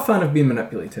 Not a fan of being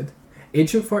manipulated.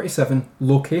 Agent 47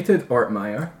 located Ort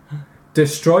Meyer,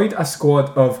 destroyed a squad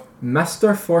of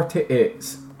Mr.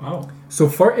 48s. Oh. So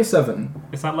 47,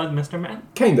 Is that like Mr. Man?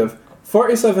 kind of.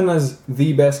 47 is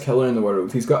the best killer in the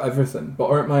world. He's got everything. But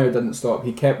Ort Meyer didn't stop.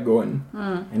 He kept going.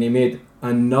 And he made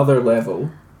another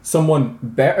level. Someone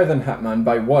better than Hitman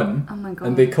by one. Oh my god.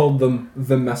 And they called them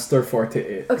the Mr.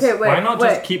 48. Okay, wait. Why not wait.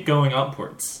 just keep going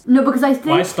upwards? No, because I Why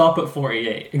think stop at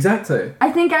 48? Exactly.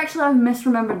 actually I've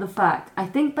misremembered the fact. I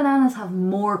think bananas have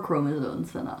more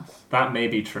chromosomes than us. That may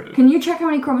be true. Can you check how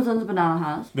many chromosomes a banana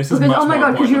has? This is because, much oh my more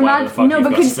god, could important you than whatever imagine? the fuck No, you've but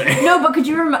got could to say. no, but could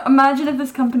you imagine if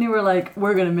this company were like,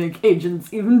 we're gonna make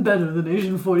agents even better than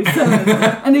Agent 47,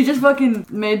 and they just fucking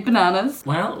made bananas?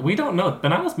 Well, we don't know.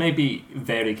 Bananas may be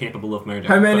very capable of murder.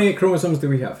 How many chromosomes do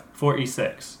we have?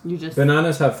 46. You just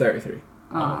Bananas have 33.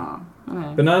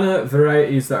 okay. Banana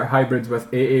varieties that are hybrids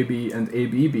with AAB and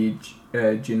ABB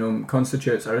genome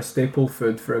constitutes are a staple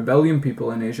food for 1 billion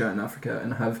people in Asia and Africa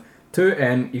and have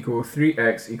 2n equal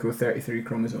 3x equal 33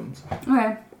 chromosomes.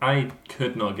 Okay. I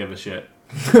could not give a shit.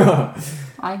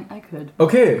 I could.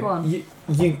 Okay, Go on.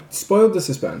 you spoiled the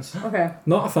suspense. Okay.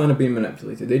 Not a fan of being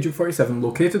manipulated. Agent 47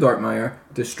 located Ortmeyer,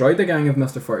 destroyed the gang of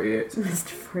Mr. 48, Mr.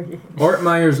 Free.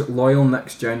 Ortmeyer's loyal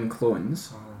next-gen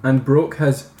clones, and broke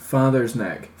his father's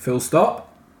neck. Full stop.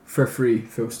 For free.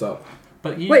 Full stop.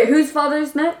 But Wait, whose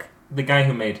father's neck? the guy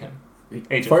who made him.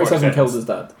 Agent 47 47's. killed his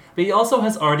dad. But he also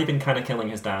has already been kind of killing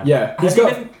his dad. Yeah, Has he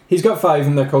been- he's got 5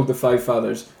 and they're called the 5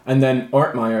 fathers. And then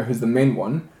Ortmeyer, who's the main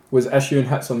one, was issuing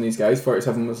hits on these guys.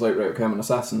 47 was like, right, okay, I'm an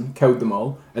assassin. Killed them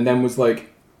all. And then was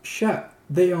like, shit,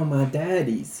 they are my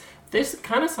daddies. This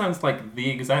kind of sounds like the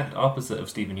exact opposite of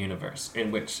Steven Universe,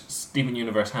 in which Steven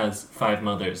Universe has 5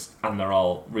 mothers and they're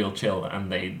all real chill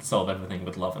and they solve everything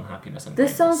with love and happiness and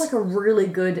This sounds kindness. like a really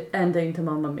good ending to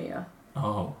Mamma Mia.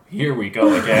 Oh, here we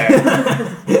go again.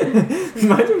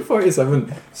 Imagine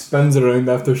 47 spins around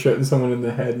after shooting someone in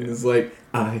the head and is like,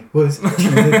 I was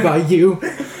cheated by you.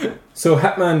 So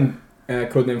Hitman,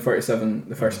 codename 47,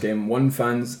 the first game, won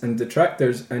fans and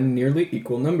detractors in nearly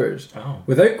equal numbers. Oh.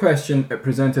 Without question, it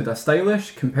presented a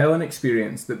stylish, compelling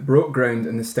experience that broke ground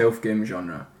in the stealth game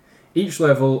genre. Each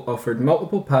level offered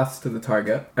multiple paths to the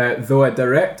target, though a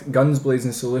direct,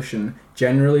 guns-blazing solution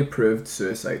generally proved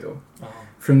suicidal. Oh.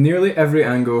 From nearly every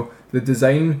angle, the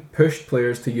design pushed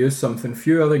players to use something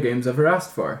few other games ever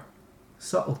asked for.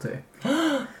 Subtlety.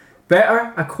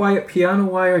 Better a quiet piano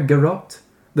wire garrote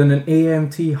than an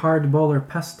AMT hardballer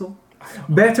pistol.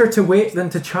 Better to wait than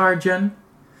to charge in.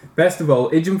 Best of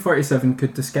all, Agent 47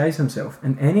 could disguise himself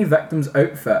in any victim's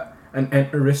outfit and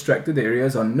enter restricted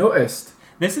areas unnoticed.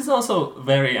 This is also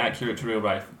very accurate to real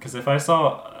life, because if I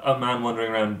saw a man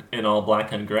wandering around in all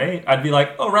black and grey, I'd be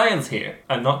like, oh, Ryan's here,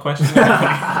 and not question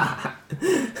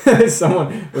anything.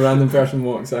 Someone, a random person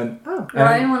walks in. Oh,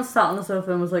 Ryan once sat on the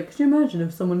sofa and was like, could you imagine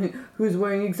if someone who was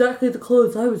wearing exactly the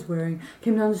clothes I was wearing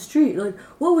came down the street? Like,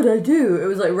 what would I do? It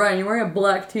was like, Ryan, you're wearing a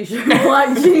black t-shirt and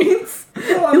black jeans.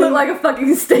 You look like a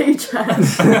fucking stagehand.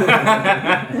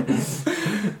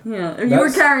 Yeah, if you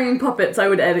were carrying puppets, I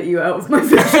would edit you out of my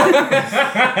vision.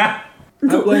 I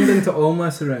blend into all my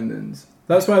surroundings.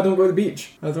 That's why I don't go to the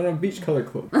beach. I don't have beach colour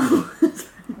clothes.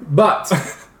 But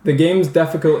the game's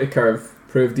difficulty curve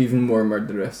proved even more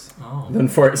murderous than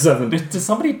 47. Did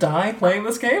somebody die playing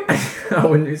this game? I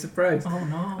wouldn't be surprised. Oh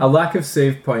no. A lack of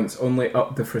save points only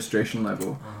upped the frustration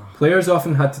level. Players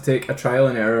often had to take a trial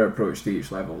and error approach to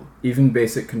each level. Even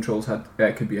basic controls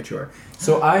could be a chore.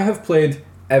 So I have played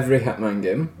every Hitman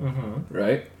game,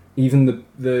 right? Even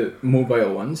the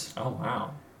mobile ones. Oh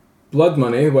wow. Blood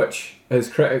Money, which is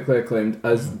critically acclaimed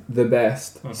as the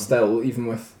best still, even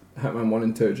with Hitman 1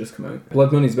 and 2 just come out.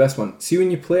 Blood Money's the best one. See, when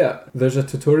you play it, there's a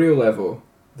tutorial level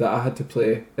that I had to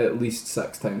play at least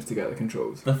 6 times to get the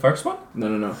controls. The first one?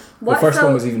 No. What, the first so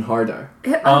one was even harder.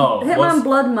 Hitman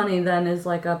Blood Money then is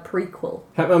like a prequel.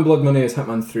 Hitman Blood Money is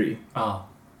Hitman 3. Oh.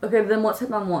 Okay, but then what's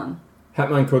Hitman 1?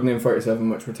 Hitman Codename 47,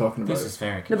 which we're talking about. This is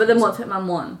very No, confusing. but then what's Hitman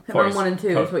 1? Hitman 1 and 2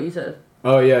 is what you said.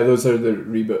 Oh yeah, those are the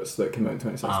reboots that came out in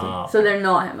 2016. Oh. So they're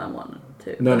not Hitman 1 and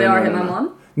 2. No, but they no, are no, Hitman no.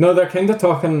 1? No, they're kind of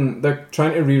talking, they're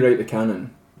trying to rewrite the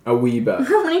canon a wee bit.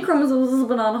 How many chromosomes is a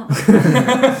banana?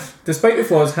 Despite the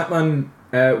flaws, Hitman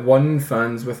won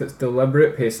fans with its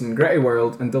deliberate pacing, gritty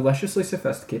world, and deliciously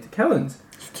sophisticated killings.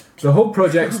 The whole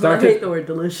project I hate started. the word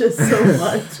delicious so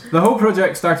much. The whole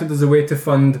project started as a way to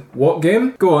fund what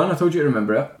game? Go on, I told you to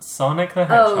remember it. Sonic the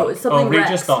Hedgehog. Oh, something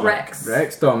Regis Dominic. Rex.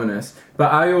 Rex Dominus.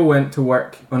 But IO went to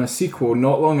work on a sequel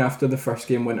not long after the first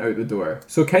game went out the door.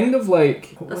 So kind of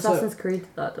like what was Assassin's Creed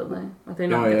did that, don't they? Or they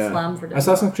not Oh, get yeah. slammed for doing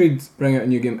Assassin's Creed bring out a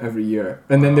new game every year.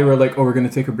 And then they were like, oh, we're going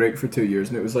to take a break for 2 years.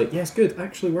 And it was like, yes, good,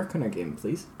 actually work on a game,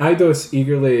 please. Eidos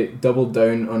eagerly doubled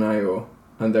down on IO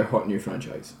and their hot new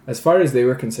franchise. As far as they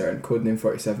were concerned, Codename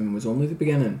 47 was only the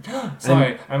beginning.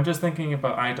 Sorry, I'm just thinking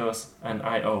about Eidos and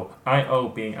I-O. I-O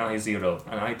being I0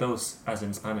 and Eidos as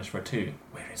in Spanish for 2.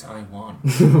 Where is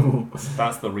I1?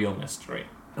 That's the real mystery.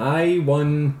 I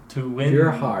won To win.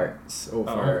 your hearts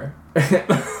over.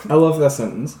 I love this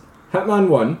sentence. Hitman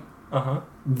 1, Uh-huh.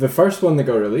 the first one that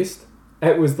got released,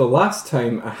 it was the last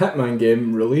time a Hitman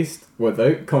game released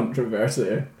without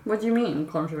controversy. What do you mean,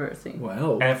 controversy?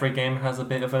 Well. Every game has a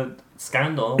bit of a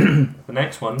scandal. The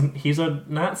next one, he's a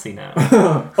Nazi now.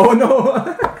 Oh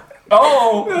no!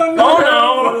 Oh!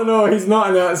 Oh No, he's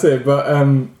not a Nazi, but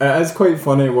it is quite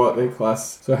funny what they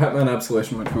class. So Hitman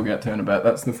Absolution, which we'll get to in a bit,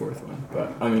 that's the 4th one.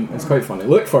 But, I mean, it's quite funny.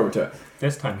 Look forward to it.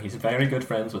 This time he's very good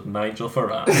friends with Nigel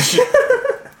Farage.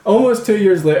 Almost 2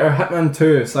 years later, Hitman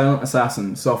 2, Silent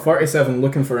Assassin, saw 47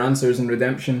 looking for answers and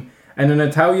redemption in an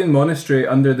Italian monastery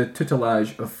under the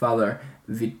tutelage of Father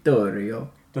Vittorio.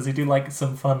 Does he do like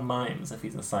some fun mimes if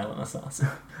he's a silent assassin?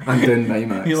 I'm doing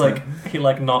mime He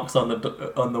knocks on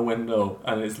the window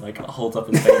and is like holds up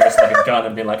his fingers like a gun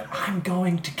and be like, "I'm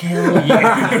going to kill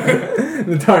you."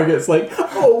 The target's like,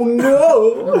 oh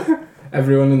no!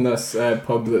 Everyone in this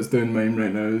pub that's doing mime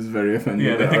right now is very offended.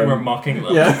 Yeah, they think we're mocking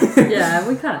them. Yeah. Yeah,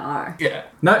 we kind of are. Yeah.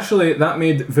 Naturally, that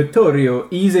made Vittorio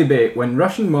easy bait when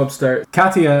Russian mobster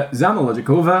Katia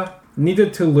Zamolodchikova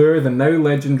needed to lure the now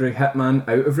legendary hitman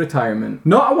out of retirement.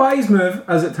 Not a wise move,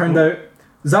 as it turned out.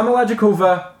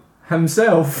 Zamolodchikova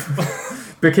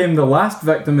himself became the last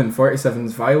victim in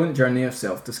 47's violent journey of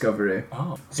self-discovery.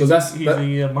 Oh, So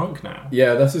he's a monk now.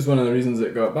 Yeah, this is one of the reasons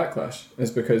it got backlash,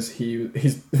 is because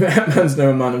he's Hitman's now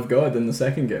a man of God in the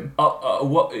second game.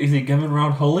 What is he giving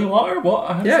around holy water?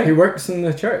 What? Yeah, he works in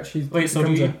the church. Wait, so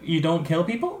you don't kill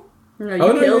people?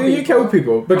 No, you kill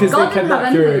people because God they didn't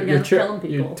have kidnap your anything against killing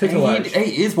people. your tutelage.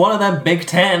 He is one of them Big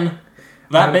Ten.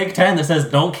 That Big Ten that says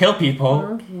don't kill people.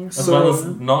 Okay. As well as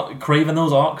not craving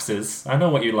those oxes. I know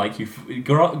what you like.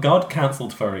 God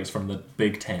cancelled furries from the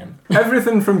Big Ten.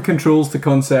 Everything from controls to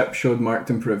concept showed marked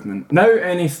improvement. Now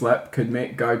any slip could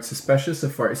make guards suspicious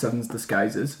of 47's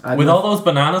disguises. With all those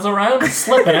bananas around, it's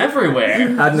slipping everywhere.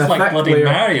 Adding It's a like thick bloody layer-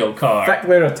 Mario Kart. thick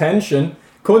layer of tension.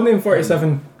 Codename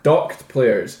 47 docked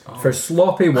players for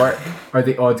sloppy work or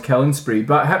the odd killing spree,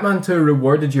 but Hitman 2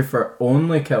 rewarded you for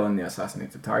only killing the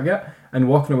assassinated target and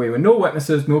walking away with no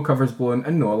witnesses, no covers blown,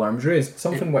 and no alarms raised.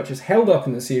 Something which is held up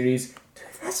in the series to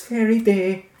this very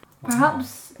day.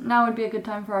 Perhaps now would be a good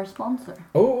time for our sponsor.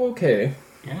 Oh, okay.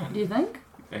 Yeah, Do you think?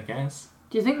 I guess.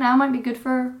 Do you think now might be good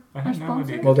for I our think that would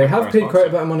be sponsor? good. Well, they For have our paid quite a sponsor.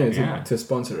 bit of money Yeah. to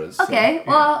sponsor us. so- Okay,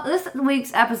 well, this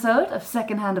week's episode of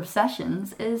Secondhand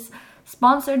Obsessions is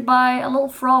sponsored by a little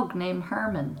frog named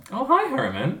Herman. Oh, hi,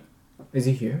 Herman. Is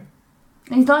he here?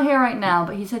 And he's not here right now,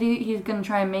 but he said he's going to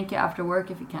try and make it after work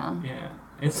if he can. Yeah.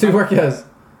 It's So he work as?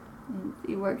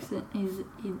 He works in,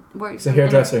 he works He's a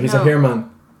hairdresser. He's a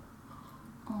hairman.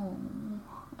 Oh,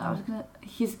 I was gonna.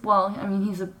 He's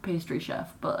a pastry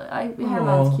chef, but Oh.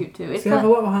 hairman's cute too. Does he have a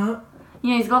little hat?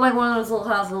 Yeah, he's got like one of those little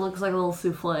hats that looks like a little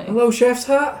souffle. A little chef's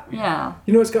hat? Yeah,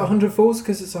 You know it's got 100 folds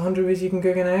because it's 100 ways you can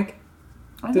cook an egg?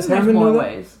 I Does think there's Herman more know that?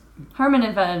 ways. Herman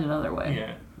invented another way.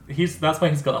 Yeah. That's why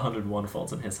he's got 101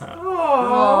 folds in his hat. Oh.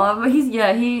 Oh, but he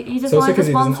just So also wanted to because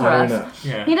he doesn't sponsor iron us. it.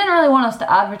 Yeah. He didn't really want us to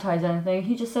advertise anything.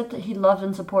 He just said that he loved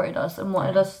and supported us and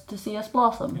wanted us to see us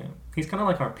blossom. Yeah. He's kind of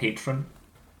like our patron.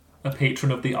 A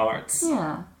patron of the arts.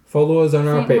 Yeah. Follow us on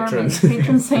our Saint Herman. patrons.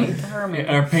 Patron Saint Herman.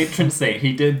 Our patron saint.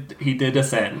 He did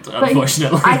ascend, But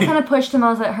unfortunately. I kind of pushed him. I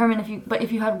was like, Herman,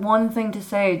 if you had one thing to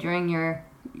say during your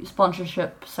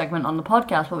sponsorship segment on the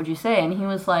podcast, what would you say? And he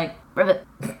was like, rivet.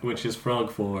 Which is frog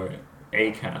for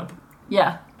a cab.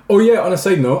 Yeah. Oh yeah, on a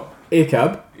side note,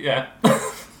 ACAB. Yeah.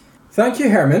 Thank you,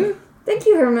 Herman. Thank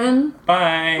you, Herman.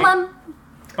 Bye. Mom.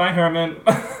 Bye, Herman.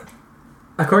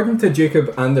 According to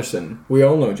Jacob Anderson, we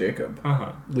all know Jacob,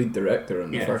 Uh-huh. lead director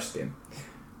in the Yes. first game,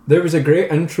 there was a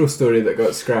great intro story that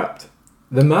got scrapped.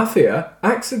 The Mafia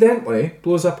accidentally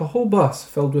blows up a whole bus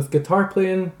filled with guitar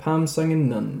playing, palm singing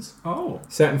nuns, Oh.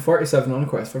 set in 47 on a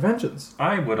quest for vengeance.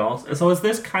 I would also... So is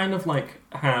this kind of like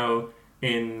how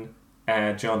in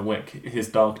John Wick his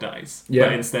dog dies? Yeah.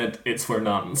 But instead it's for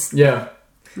nuns. Yeah.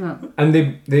 No. And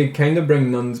they kind of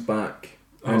bring nuns back.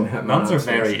 Oh, in Hitman nuns are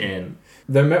Absolution. very in.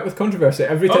 They're met with controversy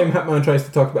every time Hitman tries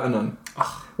to talk about a nun.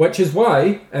 Which is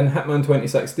why, in Hitman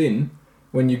 2016,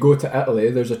 when you go to Italy,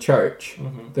 there's a church,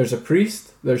 there's a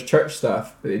priest, there's church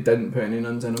staff, but they didn't put any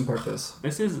nuns in on purpose.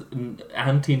 This is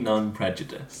anti-nun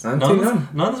prejudice. Anti-nun.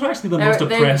 Nuns are actually the most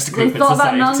oppressed group in thought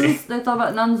society. about nuns. They thought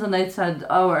about nuns and they said,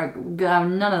 "Oh, we're gonna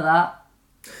have none of that."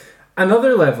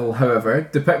 Another level, however,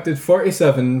 depicted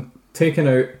 47 taking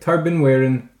out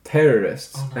turban-wearing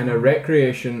terrorists in a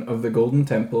recreation of the Golden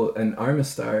Temple in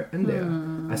Amritsar, India,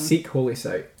 a Sikh holy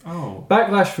site. Oh.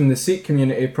 Backlash from the Sikh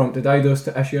community prompted Eidos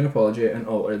to issue an apology and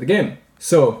alter the game.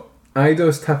 So,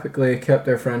 Eidos typically kept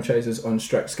their franchises on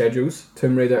strict schedules,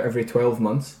 Tomb Raider every 12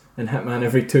 months and Hitman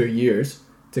every 2 years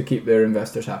to keep their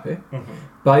investors happy.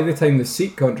 By the time the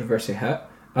Sikh controversy hit,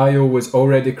 IO was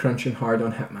already crunching hard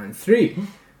on Hitman 3,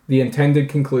 the intended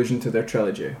conclusion to their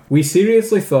trilogy. We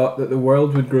seriously thought that the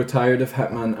world would grow tired of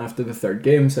Hitman after the third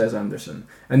game, says Anderson,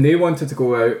 and they wanted to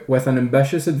go out with an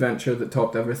ambitious adventure that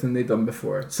topped everything they'd done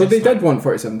before. So they did want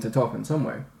 47 to top in some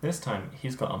way. This time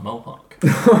he's got a mohawk.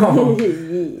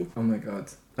 Oh my god.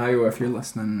 IO, if you're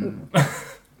listening,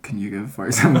 can you give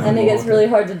 47 And it gets really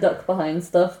hard to duck behind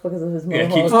stuff because of his Yeah,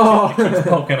 mohawk. keeps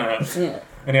poking out. Yeah.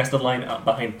 And he has to line up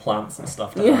behind plants and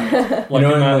stuff. To Yeah. hide. Like, You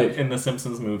know, in, that, like- in the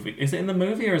Simpsons movie. Is it in the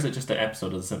movie or is it just an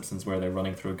episode of the Simpsons where they're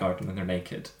running through a garden and they're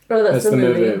naked? Oh, that's That's the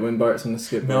movie when Bart's on the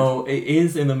skateboard. No, it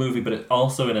is in the movie, but it's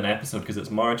also in an episode because it's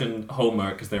Marge and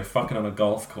Homer because they're fucking on a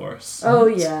golf course. Oh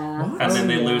yeah. What? And then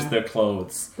they Oh, lose yeah. their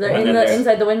clothes. They're and in then the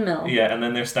inside the windmill. Yeah, and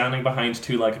then they're standing behind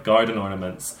two like garden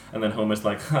ornaments, and then Homer's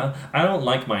like, I don't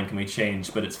like mine, can we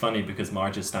change? But it's funny because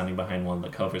Marge is standing behind one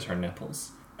that covers her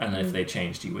nipples. And if they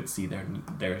changed, you would see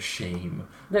their shame.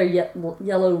 They're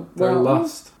yellow. Their well,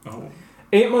 lust. Oh.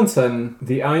 8 months in,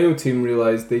 the IO team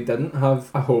realised they didn't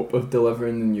have a hope of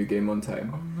delivering the new game on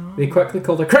time. No. They quickly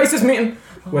called a crisis meeting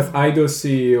with IDO's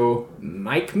CEO,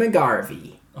 Mike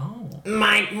McGarvey. Oh.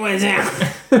 Mike was out.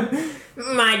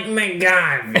 Mike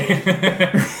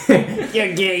McGarvey.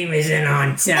 Your game isn't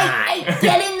on time. Hey,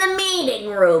 get in the meeting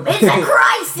room. It's a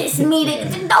crisis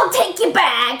meeting. Don't take your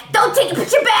bag. Don't take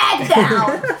put your bag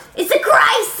down. It's a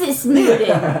crisis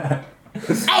meeting.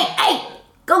 Hey,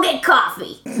 go get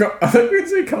coffee. No, I thought you would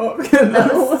say cop.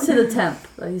 That was to the temp.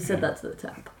 He said that to the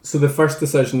temp. So the first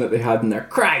decision that they had in their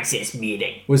Crisis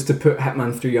meeting. was to put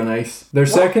Hitman 3 on ice. Their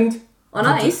second... On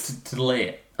ice. To delay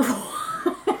it.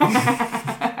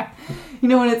 You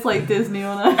know when it's like Disney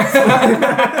on ice?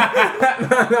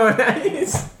 Hitman on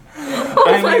ice!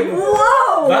 I was like,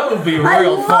 whoa! That would be real I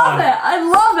love fun. it. I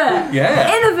love it.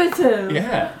 Yeah. Innovative.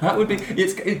 Yeah, that would be.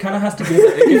 It kind of has to give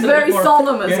it. It gives It's it a bit very more-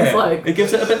 solemn. It's yeah, just like. it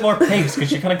gives it a bit more pace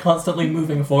because you're kind of constantly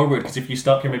moving forward. Because if you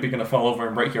stop, you're maybe going to fall over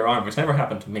and break your arm, which never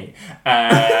happened to me.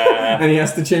 And he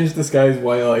has to change disguise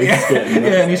while he's skating.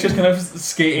 Yeah, and he's just kind of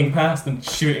skating past and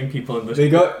shooting people in the. They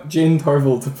got Jane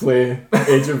Torval to play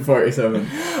Agent 47.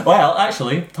 Well,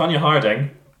 actually, Tonya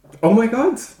Harding. Oh my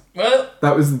god! Well,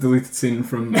 That was the deleted scene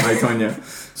from I, Tonya.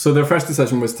 So their first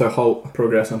decision was to halt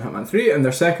progress on Hitman 3, and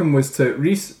their second was to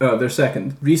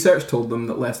research told them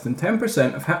that less than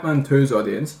 10% of Hitman 2's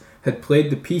audience had played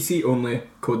the PC-only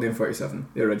Codename 47,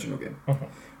 the original game.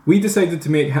 We decided to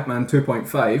make Hitman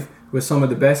 2.5 with some of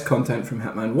the best content from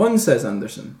Hitman 1, says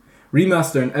Anderson,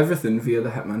 remastering everything via the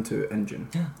Hitman 2 engine.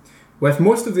 Yeah. With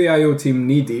most of the IO team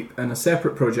knee-deep in a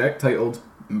separate project titled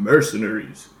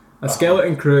Mercenaries, a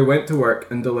skeleton crew went to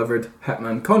work and delivered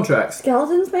Hitman contracts.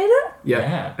 Skeletons made it?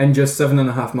 Yeah. In just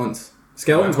 7.5 months.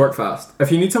 Skeletons work fast.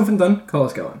 If you need something done, call a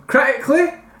skeleton. Critically,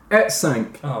 it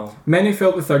sank. Oh. Many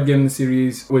felt the third game in the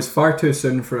series was far too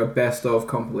soon for a best-of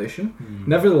compilation.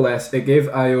 Nevertheless, it gave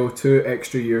IO 2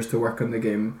 extra years to work on the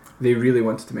game they really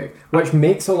wanted to make. Which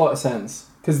makes a lot of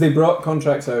sense, because they brought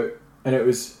contracts out and it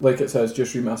was, like it says,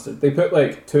 just remastered. They put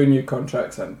like 2 new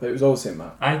contracts in, but it was all the same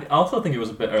map. I also think it was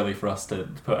a bit early for us to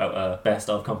put out a best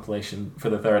of compilation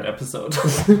for the third episode.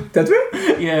 Did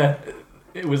we? Yeah,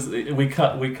 it was. We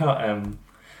cut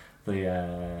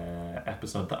the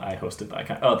episode that I hosted. That I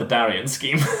can't. Oh, the Darien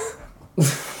scheme.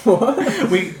 What?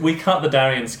 we cut the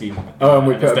Darien scheme. Oh, and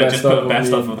we put a instead best just put of a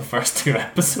best the- of the first 2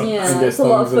 episodes. I Yeah, guess it's a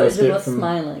lot of that was an footage of escape us from-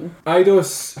 smiling.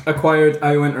 Eidos acquired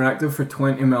IO Interactive for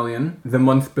 20 million the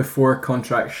month before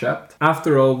contract shipped.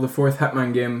 After all, the fourth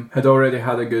Hitman game had already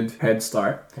had a good head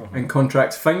start, and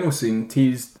Contract's final scene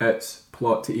teased its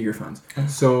plot to eager fans.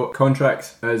 So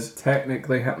Contracts is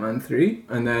technically Hitman 3,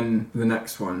 and then the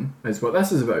next one is what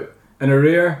this is about. In a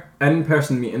rare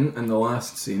in-person meeting in the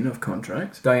last scene of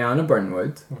Contracts, Diana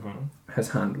Burnwood, his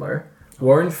handler,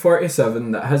 warned 47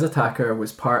 that his attacker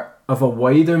was part of a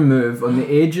wider move on the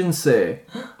agency,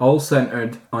 all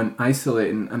centred on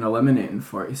isolating and eliminating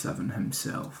 47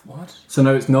 himself. What? So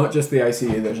now it's not just the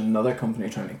ICA, there's another company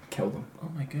trying to kill them. Oh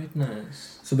my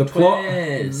goodness. So the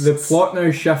plot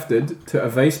now shifted to a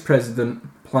vice president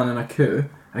planning a coup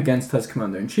against his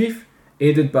commander-in-chief,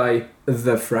 aided by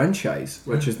the franchise,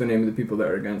 which is the name of the people that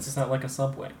are Is against. that like a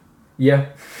Subway? Yeah.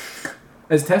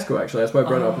 It's Tesco, actually, that's why I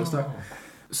brought it up at the start.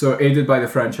 So, aided by the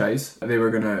franchise, they were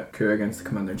going to coup against the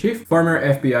commander-in-chief. Former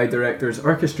FBI directors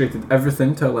orchestrated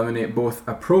everything to eliminate both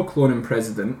a pro-cloning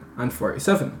president and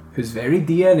 47, whose very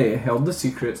DNA held the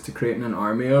secrets to creating an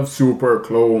army of super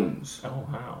clones. Oh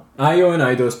wow. IO and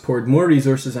Eidos poured more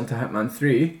resources into Hitman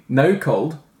 3, now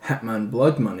called Hitman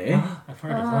Blood Money, I've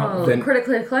heard of that Oh, one. Then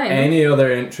critically acclaimed. any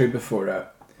other entry before it.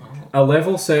 A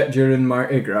level set during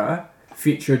Mardi Gras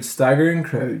featured staggering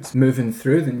crowds moving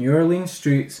through the New Orleans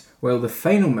streets, while the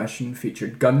final mission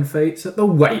featured gunfights at the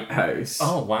White House.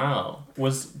 Oh wow.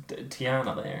 Was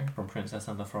Tiana there from Princess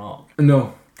and the Frog?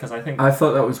 No, Because I think I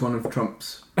thought that was one of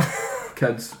Trump's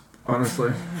kids,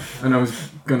 honestly. And I was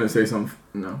gonna say something.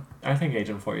 No. I think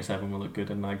Agent 47 will look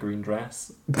good in that green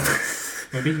dress.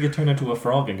 Maybe he could turn into a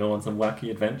frog and go on some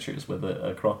wacky adventures with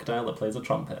a crocodile that plays a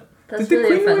trumpet. That's Did the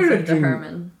really Queen wear a offensive to green-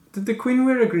 Herman. Did the Queen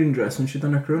wear a green dress when she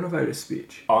done her coronavirus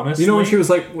speech? Honestly, You know when she was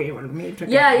like, "We were made to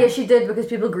Yeah, she did because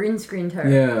people green screened her.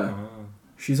 Yeah.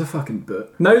 She's a fucking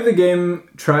boot. Now the game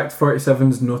tracked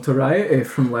 47's notoriety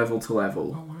from level to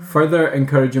level, further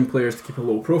encouraging players to keep a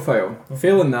low profile.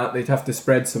 Failing that, they'd have to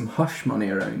spread some hush money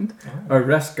around, or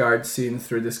risk guards seeing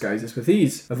through disguises with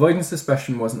ease. Avoiding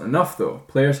suspicion wasn't enough though.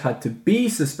 Players had to be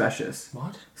suspicious.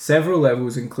 What? Several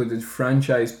levels included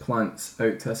franchise plants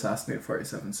out to assassinate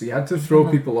 47, so you had to throw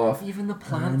people off. Even the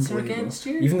plants are Unbelievable. against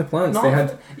you? Even the plants, Not- they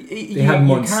had you had can't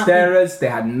be- monsteras, they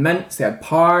had mints, they had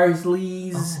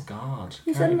parsleys. Oh god.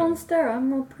 You said Monstera,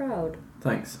 I'm real proud.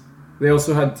 Thanks. They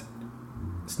also had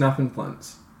snapping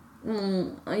plants.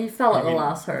 You fell at the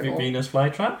last hurdle. Venus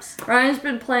flytraps? Ryan's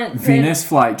been playing. Venus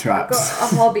got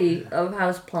flytraps. a hobby of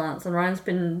house plants, and Ryan's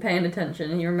been paying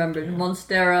attention. He remembered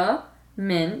Monstera,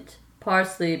 mint,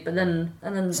 parsley, but then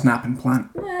and then. Snapping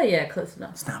plant. Yeah, close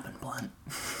enough. Snapping plant.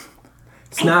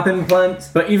 Snapping plants.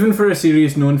 But even for a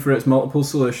series known for its multiple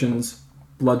solutions,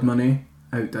 Blood Money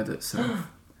outdid itself.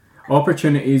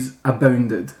 Opportunities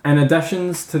abounded. In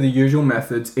additions to the usual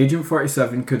methods, Agent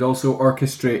 47 could also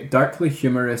orchestrate darkly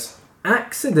humorous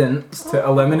accidents to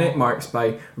eliminate marks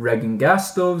by rigging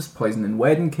gas stoves, poisoning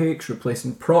wedding cakes,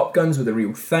 replacing prop guns with a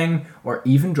real thing, or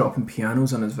even dropping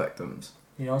pianos on his victims.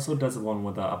 He also does one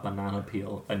with a banana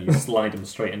peel, and you slide him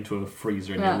straight into a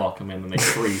freezer and Yeah. you lock him in and they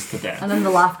freeze to death. And then the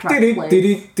laugh track plays.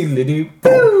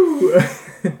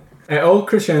 It all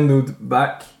crescendoed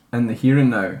back in the here and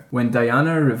now when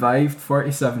Diana revived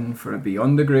 47 for a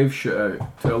beyond the grave shootout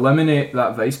to eliminate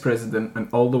that vice president and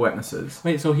all the witnesses.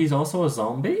 Wait, so he's also a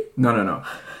zombie? No.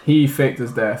 He faked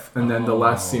his death, and then the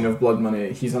last scene of Blood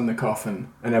Money, he's on the coffin,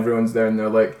 and everyone's there, and they're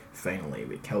like, "Finally,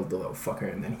 we killed the little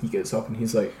fucker." And then he gets up, and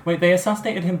he's like, Wait, they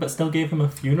assassinated him but still gave him a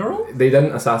funeral? "They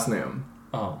didn't assassinate him.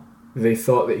 Oh. They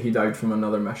thought that he died from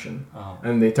another mission, Oh.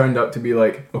 and they turned out to be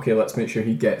like, okay, let's make sure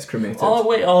he gets cremated." Oh,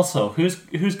 wait, also, who's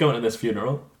going to this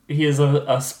funeral? He is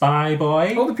a spy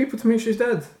boy? All the people to make sure he's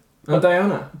dead. And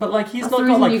Diana. But, like, he's That's the not got,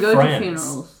 reason like, you go friends. to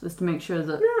funerals, is to make sure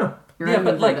that Yeah. your Yeah, but,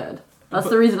 enemies like- are dead. That's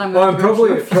the reason I'm Well, going and to go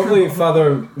to a probably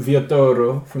Father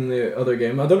Viatoro from the other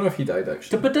game. I don't know if he died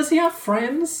actually. But does he have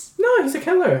friends? No, he's a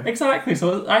killer. Exactly,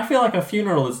 so I feel like a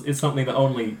funeral is something that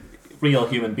only real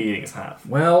human beings have.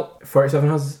 Well, 47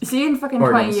 has. See, in fucking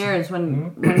Organs. 20 years,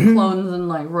 when clones and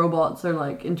like robots are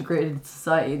like integrated into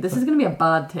society, this is gonna be a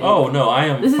bad take. Oh, no, I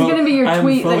am... This is gonna be your I am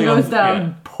tweet that fully goes on- down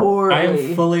yeah. poorly. I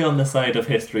am fully on the side of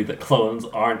history that clones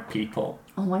aren't people.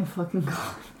 Oh my fucking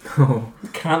god. Oh.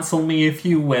 Cancel me if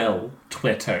you will,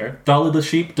 Twitter. Dolly the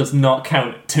Sheep does not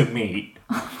count to me.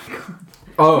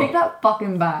 Take Oh, that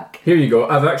fucking back. here you go.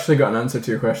 I've actually got an answer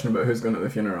to your question about who's going to the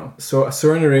funeral. So, a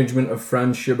soaring arrangement of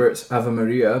Franz Schubert's Ave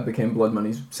Maria became Blood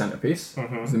Money's centerpiece. It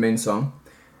was the main song.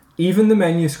 Even the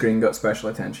menu screen got special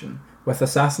attention, with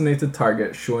assassinated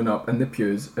targets showing up in the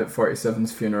pews at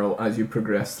 47's funeral as you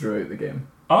progress throughout the game.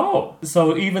 Oh,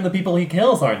 so even the people he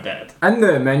kills aren't dead. In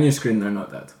the menu screen, they're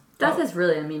not dead. Death is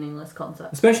really a meaningless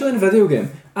concept. Especially in a video game.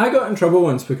 I got in trouble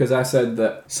once because I said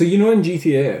that. So you know in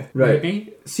GTA, right?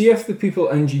 Maybe? See if the people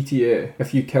in GTA,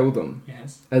 if you kill them,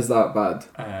 Yes. is that bad?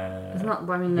 It's not,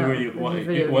 I mean, no. Who are you, it's what, a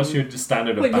video what's game. your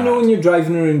standard of Like bad? you know when you're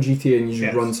driving around GTA and you just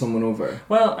Yes. run someone over.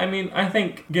 Well, I mean, I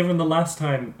think given the last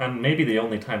time, and maybe the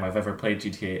only time I've ever played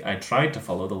GTA, I tried to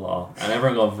follow the law, and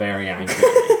everyone got very angry.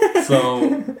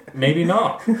 So, maybe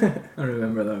not. I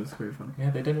remember that, it was quite fun.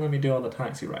 Yeah, they didn't let me do all the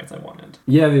taxi rides I wanted.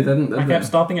 Yeah, they didn't. Did I they? kept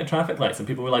stopping at traffic lights, and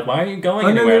people were like, "Why are you going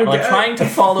Oh, no, anywhere?" no, I'm like, get- trying to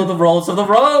follow the rules of the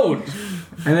road!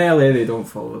 In LA, they don't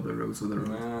follow the rules of the road.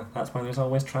 Nah, that's why there's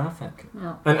always traffic.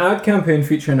 Yeah. An ad campaign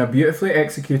featuring a beautifully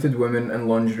executed woman in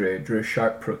lingerie drew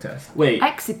sharp protest. Wait.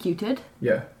 Executed.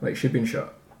 Yeah, like she'd been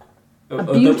shot. A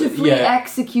beautifully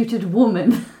executed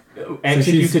woman.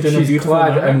 Executed in a she's beautiful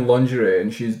clad manner. in lingerie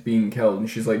and she's being killed and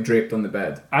she's like draped on the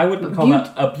bed. I wouldn't call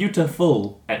that a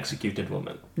beautiful executed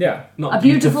woman. Yeah. Not A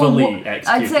beautiful beautifully wo- executed.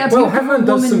 I'd say a Well, beautiful Hitman does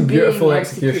woman some beautiful being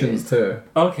executions too.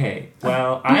 Okay,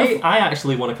 well, I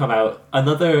actually want to come out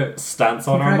another stance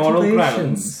on our moral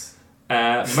grounds.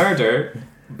 Murder,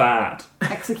 bad.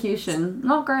 Execution.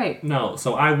 Not great. No,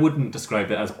 so I wouldn't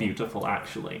describe it as beautiful,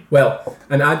 actually. Well,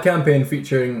 an ad campaign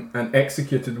featuring an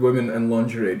executed woman in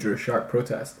lingerie drew sharp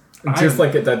protest. Just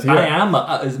like it did here. I am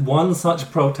one such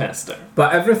protester.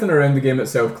 But everything around the game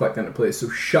itself clicked into place, so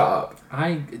shut up.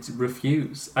 I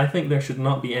refuse. I think there should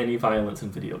not be any violence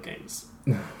in video games.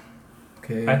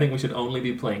 Okay. I think we should only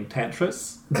be playing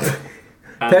Tetris.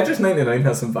 Tetris 99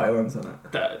 has some violence in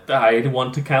it. I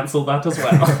want to cancel that as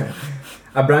well.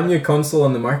 A brand new console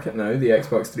on the market now, the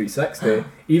Xbox 360,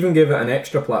 even gave it an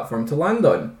extra platform to land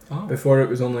on. Oh. Before it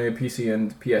was only a PC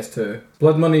and PS2.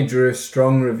 Blood Money drew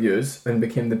strong reviews and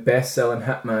became the best-selling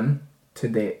Hitman to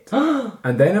date.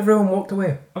 And then everyone walked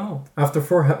away. Oh. After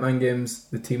 4 Hitman games,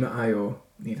 the team at IO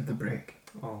needed a break.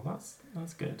 Oh,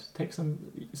 that's good. Take some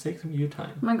you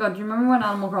time. Oh my god, do you remember when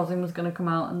Animal Crossing was going to come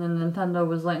out and then Nintendo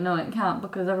was like, no, it can't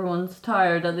because everyone's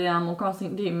tired of the Animal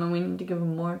Crossing team and we need to give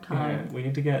them more time. Yeah, we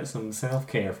need to get some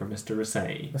self-care for Mr.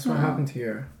 Rasay. That's what happened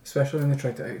here, especially when they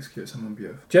tried to execute someone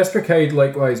beautiful. Jesper Kyd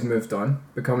likewise moved on,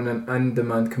 becoming an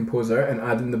in-demand composer and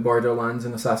adding the Borderlands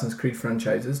and Assassin's Creed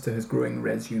franchises to his growing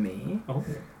resume. Oh.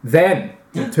 Then,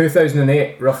 in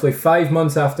 2008, roughly 5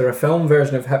 months after a film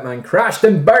version of Hitman crashed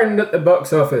and burned at the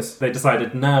box office, They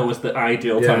decided now was the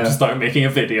ideal time Yeah. to start making a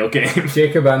video game.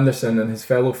 Jacob Anderson and his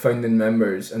fellow founding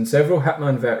members and several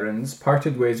Hitman veterans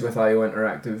parted ways with IO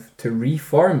Interactive to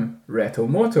reform Reto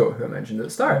Moto, who I mentioned at the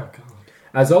start. Oh, God.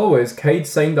 As always, Kyd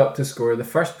signed up to score the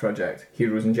first project,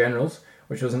 Heroes and Generals,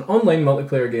 which was an online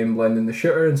multiplayer game blending the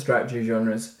shooter and strategy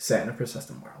genres set in a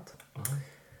persistent world. Oh.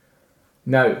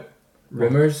 Now,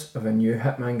 rumours of a new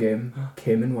Hitman game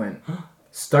came and went,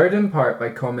 stirred in part by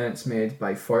comments made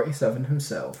by 47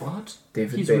 himself, What?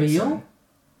 David He's Bateson. real?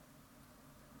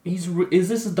 Is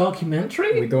this a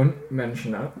documentary? We don't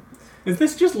mention it. Is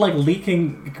this just like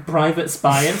leaking private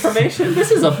spy information?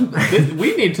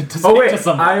 We need to speak Oh wait, to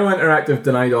someone. IO Interactive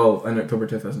denied all in October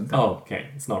 2010. Oh, okay.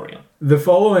 It's not real. The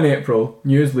following April,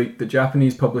 news leaked the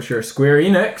Japanese publisher Square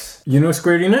Enix. You know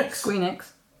Square Enix? Squeenix.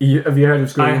 Have you heard of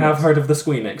Square Enix? I have heard of the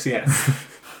Squeenix, yes.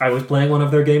 I was playing one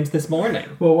of their games this morning.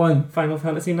 What one? Final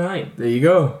Fantasy IX. There you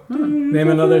go. Name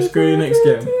another Square Enix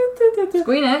game.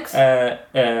 Squeenix?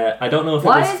 I don't know if it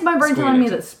Why was is my brain telling me Squeenix.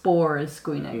 that Spore is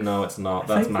Squeenix? No, it's not.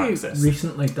 I That's think Maxis. they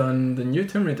recently done the new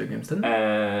Tomb Raider games, didn't they?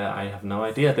 I have no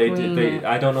idea.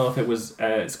 I don't know if it was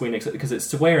Squeenix because it's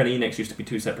Square and Enix used to be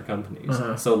two separate companies.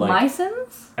 Uh-huh. So like,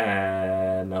 Mysons?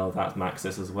 no, that's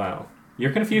Maxis as well.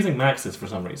 You're confusing Maxis for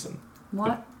some reason.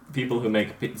 What? People who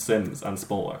make Sims and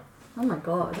Spore. Oh my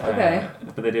god. Okay.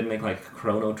 But they did make like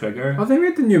Chrono Trigger. Oh, they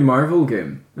made the new Marvel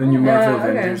game. The new Marvel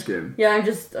Avengers game. Yeah,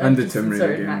 And the Tomb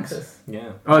Raider games. Maxis.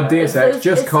 Yeah. Oh, Deus Ex,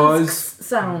 just cause.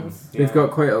 Sounds. Yeah. They've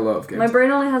got quite a lot of games. My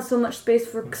brain only has so much space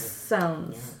for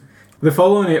sounds. The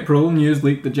following April, news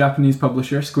leaked the Japanese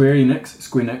publisher Square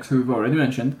Enix, who we've already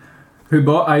mentioned, who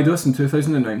bought Eidos in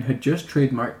 2009, had just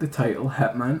trademarked the title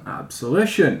Hitman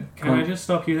Absolution. Can I just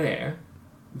stop you there?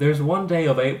 There's one day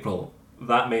of April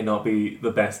that may not be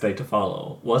the best day to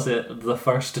follow. Was it the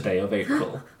first day of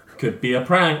April? Could be a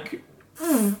prank.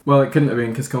 Well, it couldn't have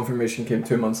been because confirmation came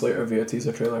 2 months later via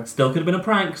teaser trailer. Still could have been a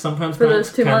prank. Sometimes For pranks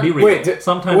those 2 can be months. real.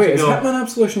 Sometimes wait, you is go. Hitman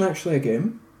Absolution actually a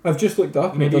game? I've just looked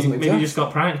up and it doesn't Maybe exist. you just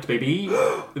got pranked, baby.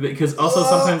 Because also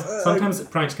sometimes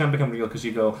pranks can become real because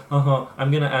you go,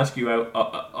 I'm gonna ask you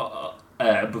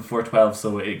out before 12,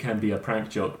 so it can be a prank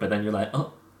joke. But then you're like,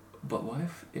 but what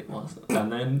if it wasn't?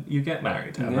 And then you get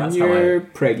married, And and then that's you're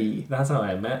preggy. how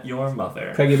I met your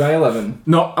mother. Preggy by 11.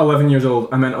 Not 11 years old,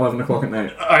 I meant 11 o'clock at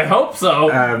night. I hope so.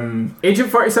 Agent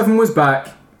 47 was back,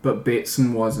 but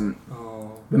Bateson wasn't.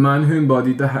 Oh. The man who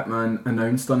embodied the Hitman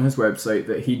announced on his website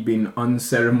that he'd been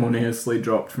unceremoniously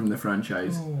dropped from the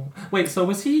franchise. Wait, so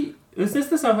was this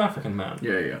the South African man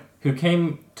Yeah. who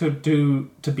came to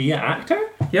be an actor?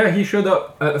 Yeah, he showed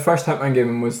up at the first Hitman game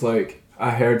and was like, I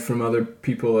heard from other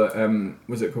people at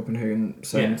was it Copenhagen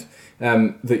Sound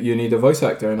that you need a voice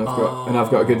actor and I've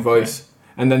got a good voice.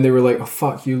 And then they were like, oh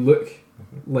fuck, you look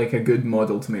like a good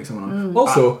model to make someone on.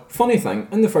 Also, funny thing,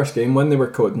 in the first game when they were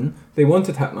coding, they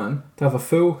wanted Hitman to have a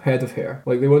full head of hair.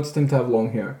 Like they wanted him to have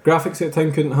long hair. Graphics at the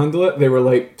time couldn't handle it. They were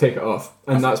like, take it off.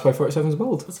 And that's why 47's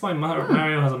bald. That's why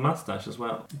Mario has a mustache as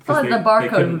well. Well, Because the barcode they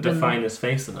couldn't would been- define his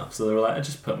face enough, so they were like, I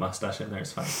just put mustache in there,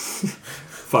 it's fine.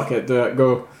 Fuck it, do it,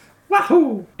 go.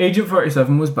 Wahoo! Agent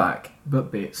 47 was back,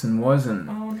 but Bateson wasn't.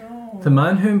 Oh no. The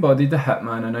man who embodied the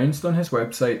Hitman announced on his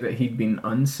website that he'd been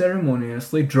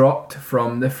unceremoniously dropped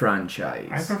from the I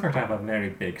franchise. prefer to have a very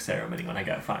big ceremony when I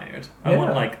get fired. I Yeah.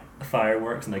 want like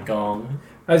fireworks and a gong.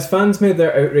 As fans made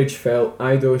their outrage felt,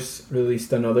 Eidos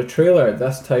released another trailer,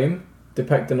 this time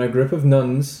depicting a group of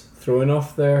nuns throwing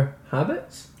off their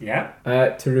habits Yeah.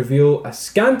 to reveal a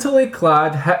scantily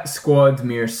clad hit squad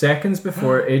mere seconds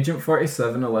before Agent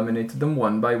 47 eliminated them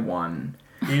one by one.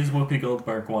 Is Whoopi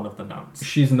Goldberg one of the nuns?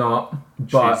 She's not,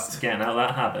 but She's getting out of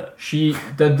that habit. she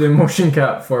did the motion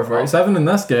cap for 47 in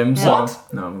this game, so... What?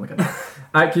 No, I'm looking.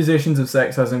 Accusations of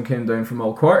sexism came down from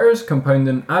all quarters,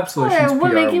 compounding Absolution's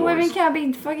PR woes. can't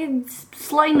be fucking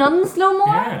sly nuns no more?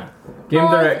 Yeah. Game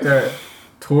Oh, director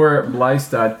Tor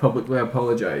Blystad publicly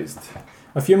apologised.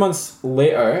 A few months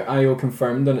later, IO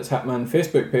confirmed on its Hitman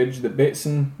Facebook page that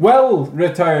Bateson will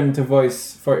return to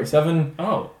voice 47,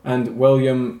 Oh. and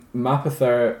William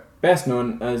Mapother, best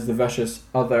known as the vicious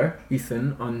other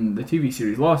Ethan on the TV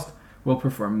series Lost, will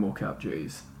perform mocap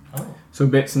duties. Oh. So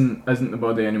Bateson isn't the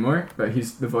body anymore, but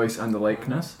he's the voice and the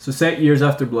likeness. So set years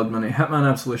after Blood Money, Hitman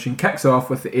Absolution kicks off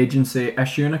with the agency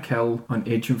issuing a kill on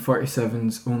Agent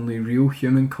 47's only real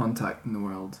human contact in the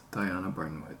world, Diana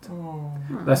Burnwood. Oh.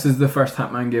 This is the first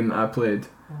Hitman game that I played.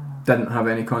 Didn't have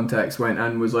any context, went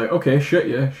in, was like, okay, shoot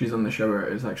you. She's on the shower.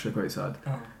 It's actually quite sad.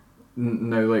 Oh.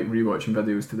 Now, like, rewatching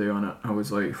videos today on it, I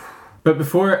was like... But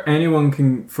before anyone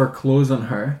can foreclose on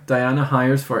her, Diana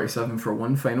hires 47 for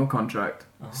one final contract.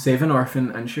 Save an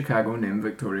orphan in Chicago named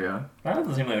Victoria. That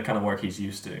doesn't seem like the kind of work he's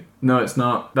used to. No, it's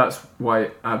not. That's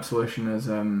why Absolution is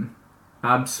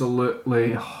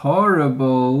absolutely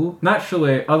horrible.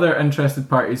 Naturally, other interested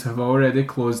parties have already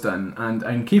closed in, and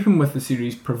in keeping with the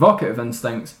series' provocative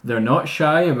instincts, they're not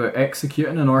shy about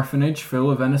executing an orphanage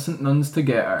full of innocent nuns to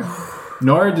get her.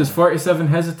 Nor does 47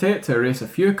 hesitate to erase a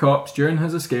few cops during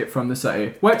his escape from the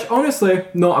city, which, honestly,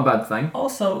 not a bad thing.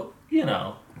 Also, you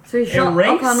know, So he shot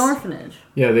Erase? up an orphanage.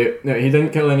 Yeah, no, he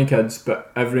didn't kill any kids,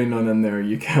 but every nun in there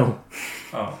you kill.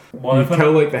 oh, well, You if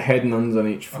kill like the head nuns on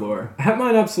each floor.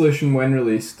 Hitman Absolution, when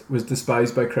released, was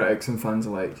despised by critics and fans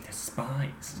alike.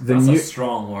 despised. The That's new- a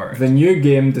strong word. The new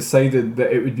game decided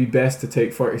that it would be best to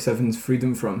take 47's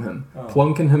freedom from him,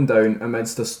 plunking him down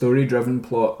amidst a story-driven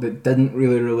plot that didn't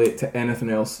really relate to anything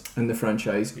else in the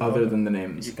franchise You other gotta- than the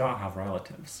names. You gotta have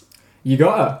relatives. You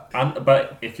gotta.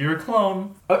 But if you're a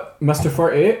clone, Mr.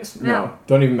 48? No, Yeah.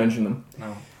 don't even mention them.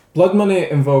 no. Blood Money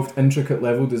involved intricate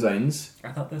level designs, I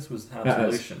thought this was is.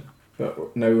 Absolution.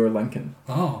 but now we're linking.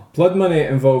 Oh. Blood Money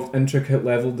involved intricate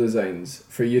level designs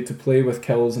for you to play with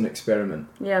kills and experiment.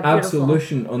 Yeah, beautiful.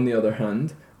 Absolution, on the other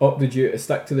hand, opted you to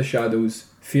stick to the shadows,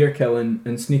 fear killing,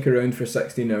 and sneak around for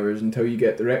 16 hours until you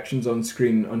get directions on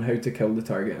screen on how to kill the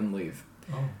target and leave.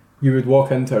 Oh. You would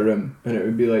walk into a room and it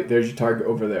would be like, there's your target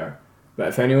over there. But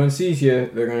if anyone sees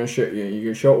you, they're going to shoot you. You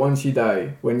get shot once you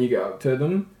die. When you get up to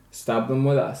them, stab them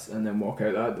with this and then walk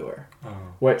out that door. Oh.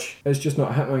 Which is just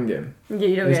not a Hitman game. Yeah,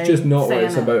 you don't It's get just any not say what in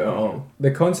it's it. about at all.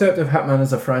 The concept of Hitman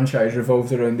as a franchise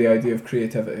revolves around the idea of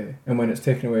creativity, and when it's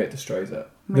taken away, it destroys it. Oh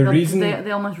my The God, reason,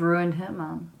 they almost ruined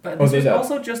Hitman. But Oh, this they was did.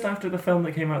 also just after the film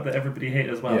that came out that everybody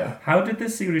hated as well. Yeah. How did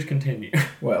this series continue?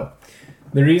 well,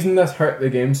 the reason this hurt the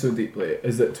game so deeply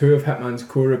is that two of Hitman's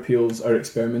core appeals are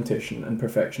experimentation and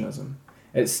perfectionism.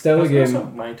 It's still a Those are game. also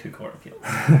my two core appeals.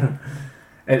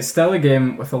 It's still a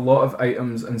game with a lot of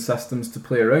items and systems to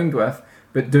play around with,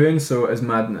 but doing so is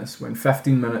madness when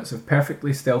 15 minutes of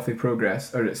perfectly stealthy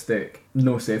progress are at stake.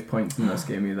 No save points in this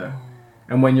game either.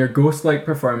 And when your ghost-like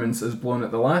performance is blown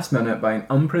at the last minute by an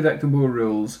unpredictable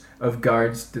rules of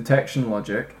guards' detection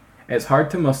logic, it's hard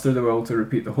to muster the will to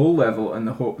repeat the whole level in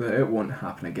the hope that it won't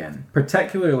happen again.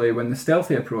 Particularly when the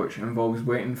stealthy approach involves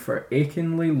waiting for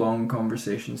achingly long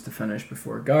conversations to finish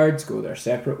before guards go their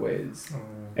separate ways.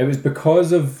 It was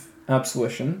because of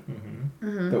Absolution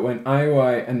that when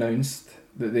IOI announced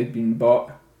that they'd been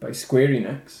bought by Square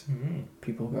Enix,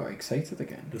 people got excited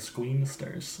again. The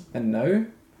Squeamsters. And now,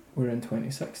 we're in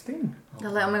 2016. They're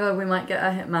like, oh my God, we might get a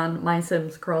Hitman My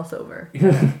Sims crossover.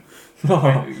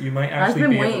 You might I've actually been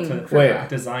be able waiting to for Wait, that.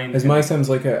 design. Is My Sims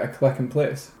like a click and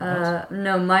place?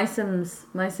 No, My Sims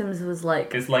was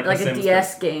like It's like, a The Sims,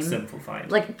 DS but game.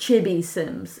 simplified. Like Chibi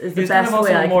Sims is the It's kind best of also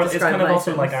way I more. can It's describe kind of My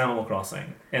also Sims. like Animal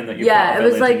Crossing, in that you've Yeah, got a it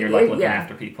was village like and you're like looking yeah,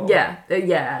 after people. yeah, it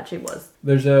actually was.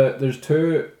 There's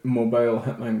two mobile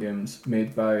Hitman games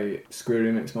made by Square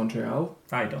Enix Montreal.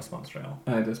 Eidos Montreal.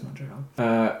 Eidos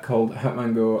Montreal. Called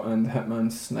Hitman Go and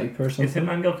Hitman Sniper or Is something.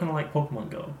 Hitman Go kind of like Pokemon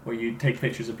Go, where you take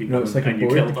pictures of people No, it's like a and you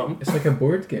kill board. them? It's like a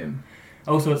board game.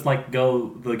 Oh, so it's like Go,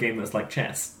 the game that's like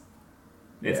chess.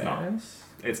 It's not. Yes.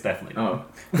 It's definitely not. Oh,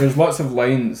 there's lots of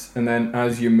lines, and then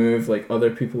as you move, like other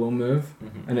people will move,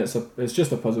 Mhm. and it's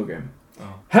just a puzzle game.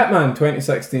 Oh. Hitman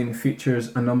 2016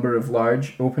 features a number of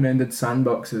large, open-ended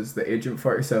sandboxes that Agent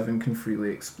 47 can freely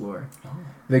explore. Oh.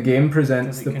 The game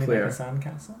presents Can the he make player. a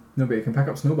sandcastle? No, but you can pick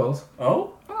up snowballs.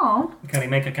 Oh? Oh, Can he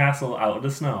make a castle out of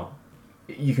the snow?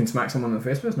 You can smack someone in the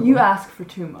face with a snowball. you ask for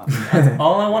too much.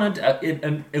 All I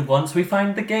wanted, once we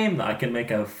find the game that I can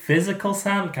make a physical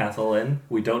sandcastle in,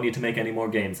 we don't need to make any more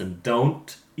games, and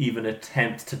don't even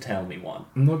attempt to tell me one.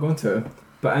 I'm not going to.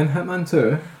 But in Hitman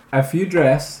 2, if you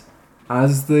dress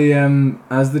as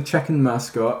the chicken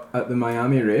mascot at the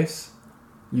Miami race,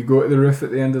 you go to the roof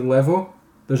at the end of the level,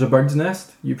 there's a bird's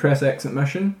nest, you press exit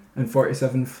mission, and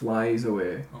 47 flies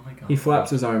away. Oh my god. He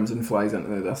flaps his arms and flies into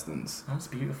the distance. That's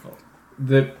beautiful.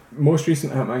 The most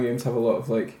recent Hitman games have a lot of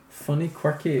like funny,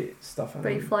 quirky stuff in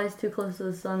But he them. flies too close to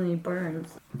the sun and he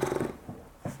burns.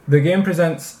 The game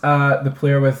presents the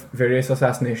player with various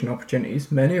assassination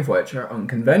opportunities, many of which are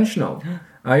unconventional.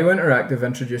 IO Interactive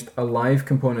introduced a live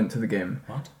component to the game,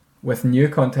 What? with new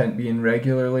content being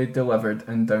regularly delivered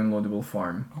in downloadable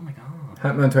form. Oh my god.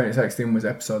 Hitman 2016 was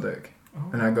episodic, Oh.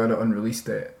 and I got it on release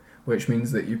date, which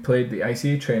means that you played the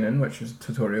ICA training, which was a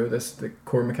tutorial, the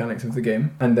core mechanics of the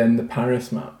game, and then the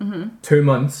Paris map. 2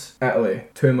 months Italy,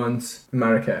 2 months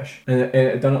Marrakesh, and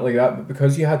it done it like that. But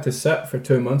because you had to sit for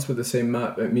 2 months with the same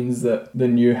map, it means that the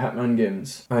new Hitman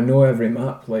games, I know every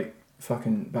map like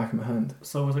fucking back of my hand.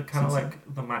 So was it kind of Since-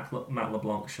 like the Matt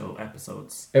LeBlanc show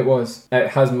episodes? It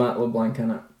has Matt LeBlanc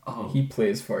in it. Oh. He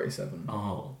plays 47.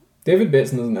 Oh. David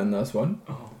Bateson isn't in this one.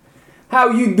 Oh. How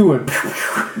you doing?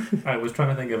 I was trying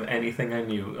to think of anything I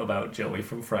knew about Joey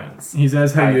from Friends. He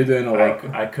says how you doing a lot.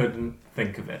 I couldn't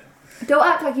think of it. Don't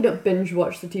act like you don't binge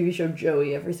watch the TV show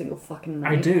Joey every single fucking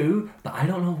night. I do, but I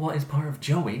don't know what is part of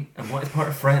Joey and what is part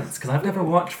of Friends, because I've never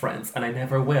watched Friends and I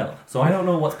never will. So I don't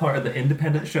know what's part of the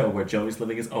independent show where Joey's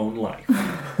living his own life.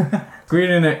 Square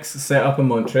Enix set up a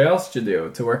Montreal studio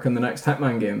to work on the next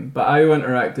Hitman game, but IO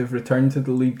Interactive returned to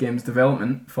the lead game's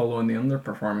development following the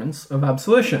underperformance of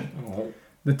Absolution. Oh.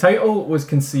 The title was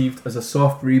conceived as a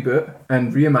soft reboot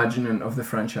and reimagining of the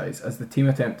franchise as the team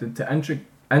attempted to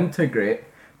integrate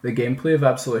the gameplay of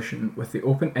Absolution with the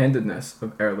open-endedness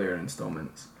of earlier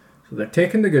installments. So they're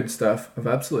taking the good stuff of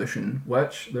Absolution,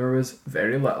 which there was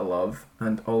very little of,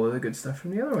 and all of the good stuff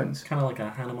from the other ones. Kind of like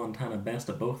a Hannah Montana best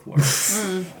of both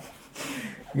worlds.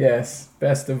 Yes,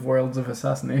 best of worlds of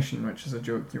assassination, which is a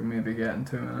joke you'll maybe get in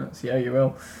 2 minutes. Yeah, you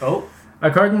will. Oh.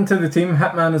 According to the team,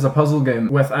 Hitman is a puzzle game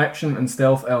with action and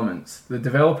stealth elements. The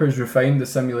developers refined the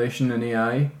simulation and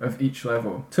AI of each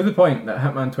level, to the point that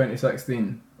Hitman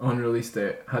 2016, on release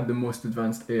date, had the most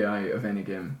advanced AI of any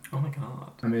game. Oh my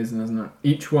god. Amazing, isn't it?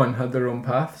 Each one had their own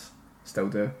paths. Still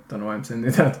do. Don't know why I'm saying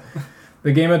they did.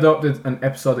 The game adopted an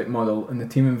episodic model, and the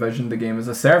team envisioned the game as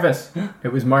a service.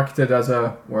 It was marketed as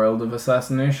a world of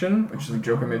assassination, which is a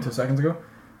joke I made 2 seconds ago,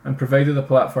 and provided a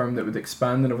platform that would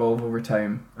expand and evolve over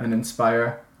time and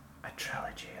inspire a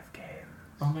trilogy of games.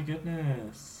 Oh my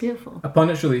goodness. Beautiful. Upon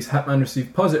its release, Hitman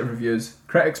received positive reviews.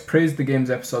 Critics praised the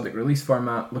game's episodic release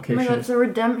format, Oh my god, locations, it's a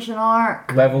redemption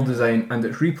arc. level design, and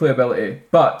its replayability,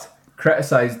 but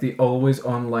criticised the always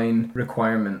online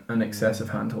requirement and excessive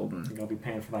handholding. You're gonna be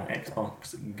paying for that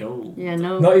Xbox Gold. Yeah,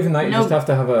 no. Not even that, you no, just have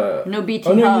to have a... No BT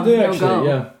Oh no, Hub, you do no actually, go.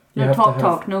 yeah. You No have talk to have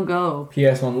talk, no go.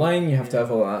 PS Online, you have to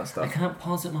have all that I stuff. can't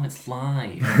pause it when it's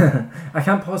live. I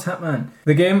can't pause Hitman.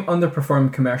 The game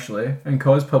underperformed commercially and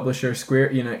caused publisher Square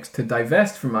Enix to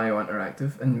divest from IO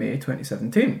Interactive in May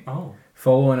 2017. Oh.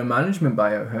 Following a management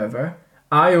buyout, however,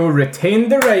 IO retained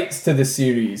the rights to the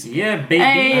series Yeah, baby.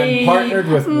 Hey, and partnered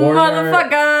with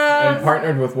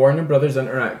motherfucker! Warner Brothers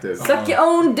Interactive. Suck your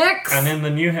own dicks! And in the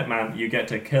new Hitman, you get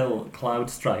to kill Cloud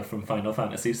Strife from Final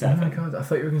Fantasy VII. Oh my god, I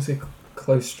thought you were going to say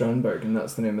Klaus Strandberg, and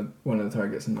that's the name of one of the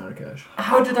targets in Marrakesh.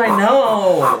 How did I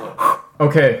know?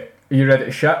 Okay, are you ready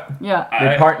to shit? Yeah.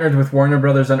 They partnered with Warner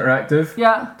Brothers Interactive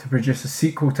Yeah. to produce a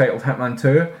sequel titled Hitman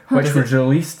 2, which was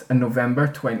released in November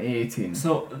 2018.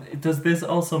 So, does this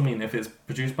also mean if it's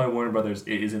produced by Warner Brothers,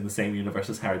 it is in the same universe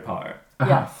as Harry Potter?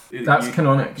 Yes. That's you,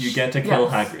 canonic. You get to kill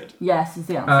Yes. Hagrid. Yes is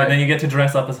the answer. Uh, And then you get to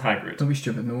dress up as Hagrid. Don't be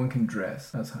stupid, no one can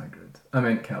dress as Hagrid. I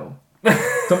meant kill.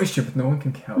 Don't be stupid, no one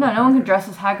can kill. no one can dress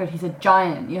as Hagrid. He's a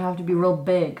giant. You have to be real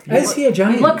big. Is he a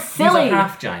giant? He looks silly. He's a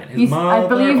half giant. His He's- mother I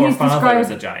believe or he's father described. is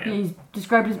a giant. He's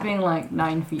described as being like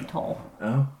 9 feet tall.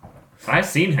 Oh. I've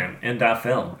seen him in that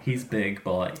film. He's big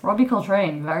boy. Robbie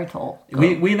Coltrane, very tall.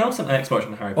 We know some experts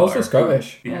from Harry Potter. Also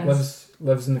Scottish. Yeah.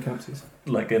 Lives in the Campsies.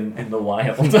 Like in the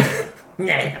wild.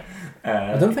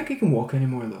 I don't think he can walk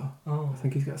anymore though. Oh. I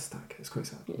think he's got a stick. It's quite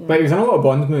sad. Yeah. But he was in a lot of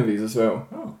Bond movies as well.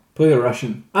 Oh. Played a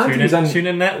Russian. And he was in... Tune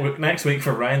in next week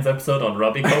for Ryan's episode on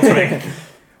Robbie Coltrane.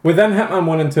 Within Hitman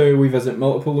 1 and 2, we visit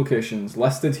multiple locations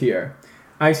listed here.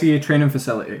 ICA Training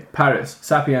Facility, Paris,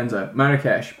 Sapienza,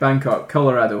 Marrakesh, Bangkok,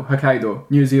 Colorado, Hokkaido,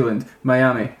 New Zealand,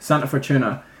 Miami, Santa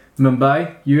Fortuna,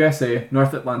 Mumbai, USA,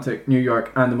 North Atlantic, New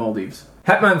York, and the Maldives.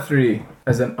 Hitman 3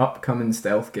 is an upcoming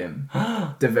stealth game,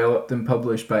 developed and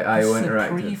published by IO This is a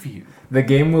Interactive. preview. The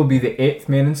game will be the 8th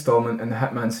main installment in the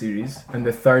Hitman series, and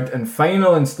the 3rd and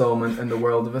final installment in the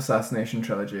World of Assassination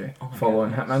trilogy, Oh my following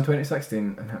goodness. Hitman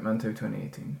 2016 and Hitman 2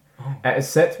 2018. Oh. It is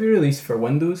set to be released for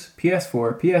Windows,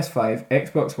 PS4, PS5,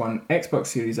 Xbox One, Xbox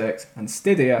Series X, and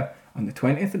Stadia on the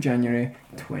 20th of January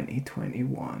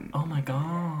 2021. Oh my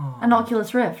god. An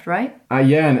Oculus Rift, right?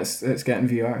 Yeah, and it's getting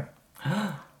VR.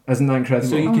 Isn't that incredible?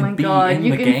 So you Oh can my be god, in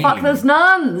you the can game. fuck those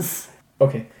nuns!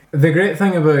 Okay, The great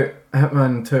thing about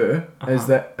Hitman 2 is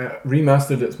that it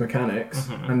remastered its mechanics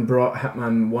and brought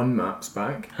Hitman 1 maps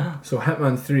back. So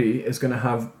Hitman 3 is going to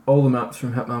have all the maps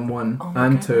from Hitman 1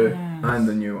 and 2 and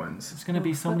the new ones. There's going to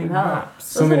be so many Fucking hell. maps.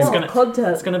 So many. That's a It's lot gonna, of content.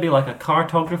 it's going to be like a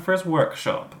cartographer's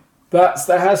workshop. That's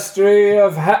the history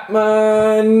of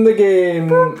Hitman the game.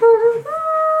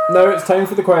 Now it's time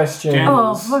for the question. Jen.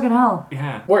 Oh, fucking hell.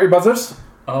 Yeah. What are your buzzers?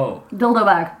 Oh. Dildo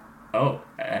bag. Oh.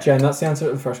 Jen, that's the answer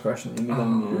to the first question. You need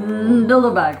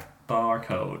Dildo bag.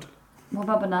 Barcode. What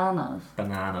about bananas?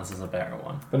 Bananas is a better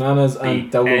one. Bananas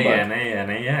and dildo bag.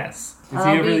 Bananas. Is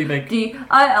he a really big...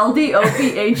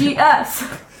 DILDOBAGS.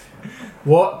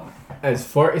 What is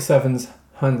 47's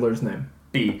handler's name?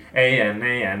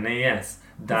 Bananas.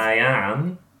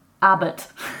 Diane. Abbott.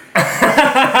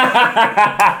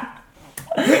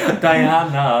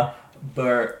 Diana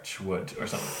Birchwood or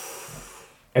something.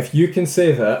 If you can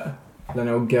say that, then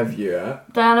I'll give you it.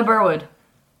 Diana Burwood.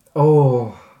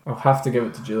 Oh, I'll have to give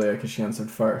it to Julia because she answered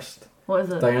first. What is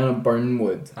it? Diana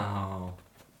Burnwood. Oh.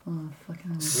 Oh,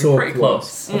 fucking hell. So pretty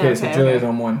close. Okay, Yeah, so okay, Julia's okay.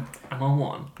 on 1. I'm on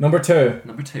 1. Number 2.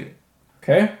 Number 2.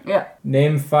 Okay. Yeah.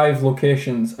 Name 5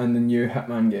 locations in the new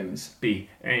Hitman games.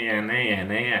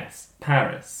 Bananas.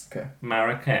 Paris. Okay.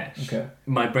 Marrakesh. Okay.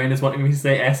 My brain is wanting me to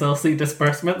say SLC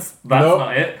disbursements. That's Nope.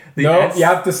 not it. The No, S- you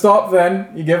have to stop then.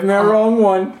 You give me a wrong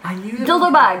one. I knew that.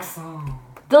 Dildo bags. Oh.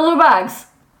 Dildo bags.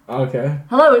 Okay.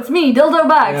 Hello, it's me, Dildo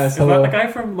bags. Yes, Is hello. that the guy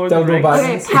from Lord of Dildo the Rings?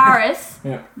 bags. Okay, Paris,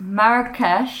 Yeah.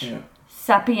 Marrakesh, Yeah.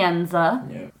 Sapienza.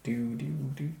 Yeah.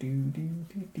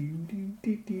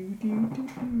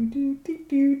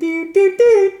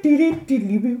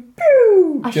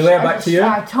 Julia, back to you.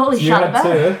 I totally So you shut it had down.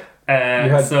 2.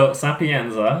 had- So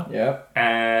Sapienza, Yeah.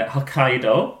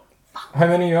 Hokkaido, How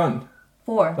many are you on?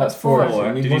 4. That's 4. So or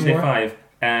you need did you one say more? 5?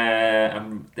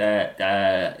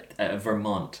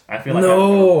 Vermont. I feel like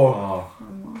No. Oh.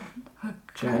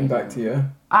 Jen, back to you.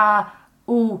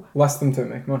 Ooh. List them to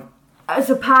me. Come on.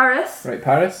 So Paris, Right,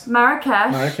 Paris,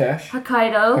 Marrakesh, Marrakesh,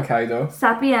 Hokkaido, Hokkaido,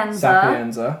 Sapienza,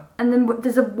 Sapienza. and then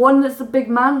there's a one that's a big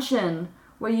mansion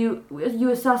where you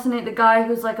assassinate the guy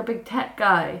who's like a big tech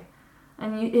guy,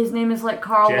 and his name is like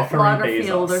Carl Jeffrey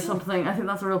Lagerfield or Bezos. something. I think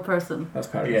that's a real person. That's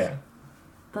Paris. Yeah.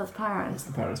 That's Paris. That's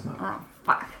the Paris map. Ah,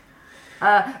 fuck.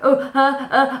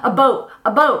 A boat.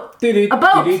 A boat. A A boat. A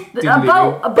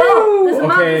boat. A boat. There's a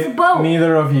map. Okay, There's a boat.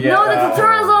 neither of you get No, that. there's a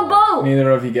turtles on a boat. Neither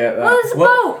of you get that. What is a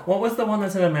boat? What was the one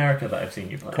that's in America that I've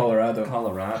seen you play? Colorado.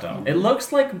 Colorado. It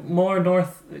looks like more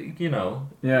north,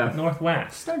 Yeah.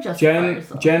 northwest. Don't justify Jen,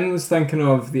 yourself. Jen was thinking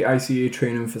of the ICA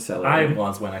training facility. I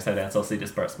was when I said SLC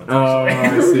disbursements. Oh,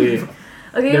 actually. I see.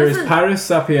 Okay, There this was is. Paris,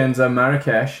 Sapienza,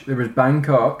 Marrakesh. There was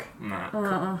Bangkok,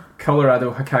 Nah.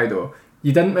 Colorado, Hokkaido.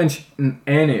 You didn't mention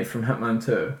any from Hitman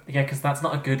 2. Yeah, because that's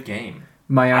not a good game.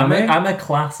 Miami, I'm a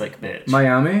classic bitch.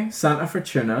 Miami, Santa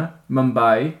Fortuna,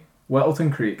 Mumbai,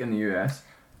 Wettleton Creek in the US,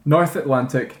 North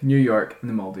Atlantic, New York, and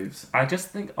the Maldives. I just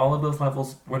think all of those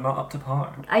levels were not up to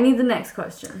par. I need the next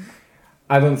question.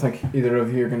 I don't think either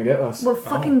of you are going to get this. Well,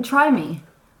 fucking try me.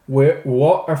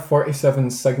 What are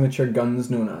 47's signature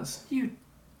guns known as? You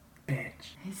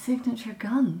bitch. His signature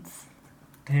guns.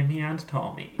 Timmy and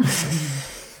Tommy.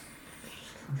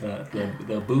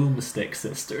 the Boomstick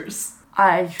sisters.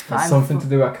 It's something to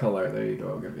do with colour. There you go,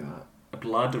 I'll give you that.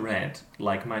 Blood red,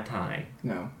 like my tie.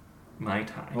 No. My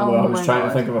tie. Although I Oh was my trying God.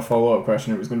 to think of a follow-up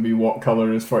question, it was going to be what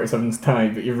colour is 47's tie,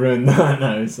 but you've ruined that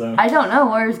now, so... I don't know.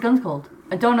 What are his guns called?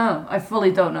 I don't know. I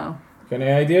fully don't know. Got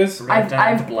any ideas? Red and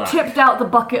I've black. chipped out the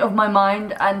bucket of my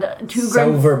mind and 2 grams.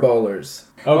 Silver ballers.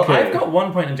 Okay. Well, I've got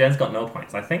 1 point and Jen's got no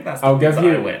points. I think that's the I'll give that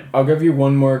I you. win. I'll give you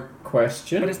one more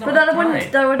question. But it's not But a that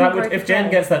tie. wouldn't break If the Jen tie.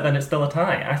 gets that, then it's still a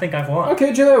tie. I think I've won.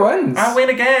 Okay, Julia wins. I win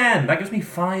again. That gives me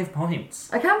 5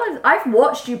 points. I can't believe I've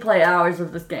watched you play hours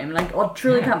of this game, and I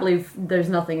truly Yeah. can't believe there's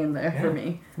nothing in there for Yeah.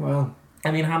 me. Well,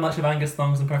 I mean, how much of Angus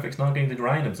Thongs and Perfect Snogging did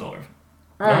Ryan absorb?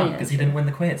 Oh, None, yeah. because he didn't win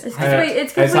the quiz. It's I, 'cause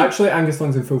it's 'cause it's we- actually Angus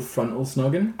Lung's in full frontal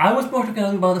snogging. I was brought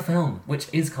together by the film, which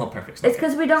is called Perfect Snogging. It's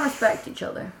because we don't respect each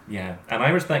other. Yeah, and I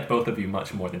respect both of you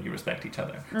much more than you respect each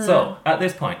other. Mm. So, at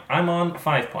this point, I'm on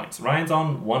 5 points. Ryan's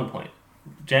on 1 point.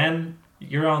 Jen,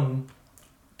 you're on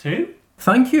 2?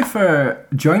 Thank you for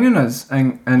joining us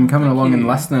and coming thank along and you.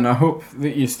 listening. I hope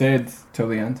that you stayed till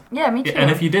the end. Yeah, me too. Yeah, and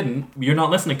if you didn't, you're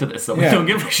not listening to this, so we Yeah. don't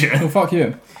give a shit. Well, fuck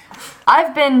you.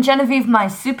 I've been Genevieve, my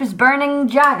soup is burning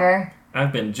Jagger.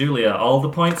 I've been Julia, all the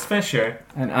points Fisher.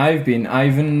 And I've been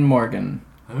Ivan Morgan.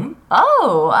 Who?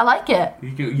 Oh, I like it.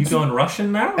 You going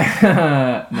Russian now?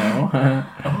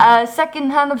 No.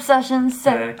 Second-hand obsessions,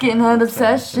 second-hand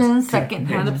obsessions,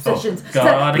 second-hand obsessions,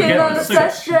 Gotta get second-hand the suit.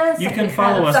 obsessions. You can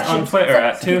follow us on Twitter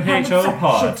at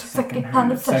 2HOPod.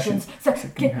 Second-hand obsessions,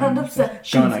 second-hand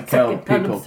obsessions. Gonna kill second-hand people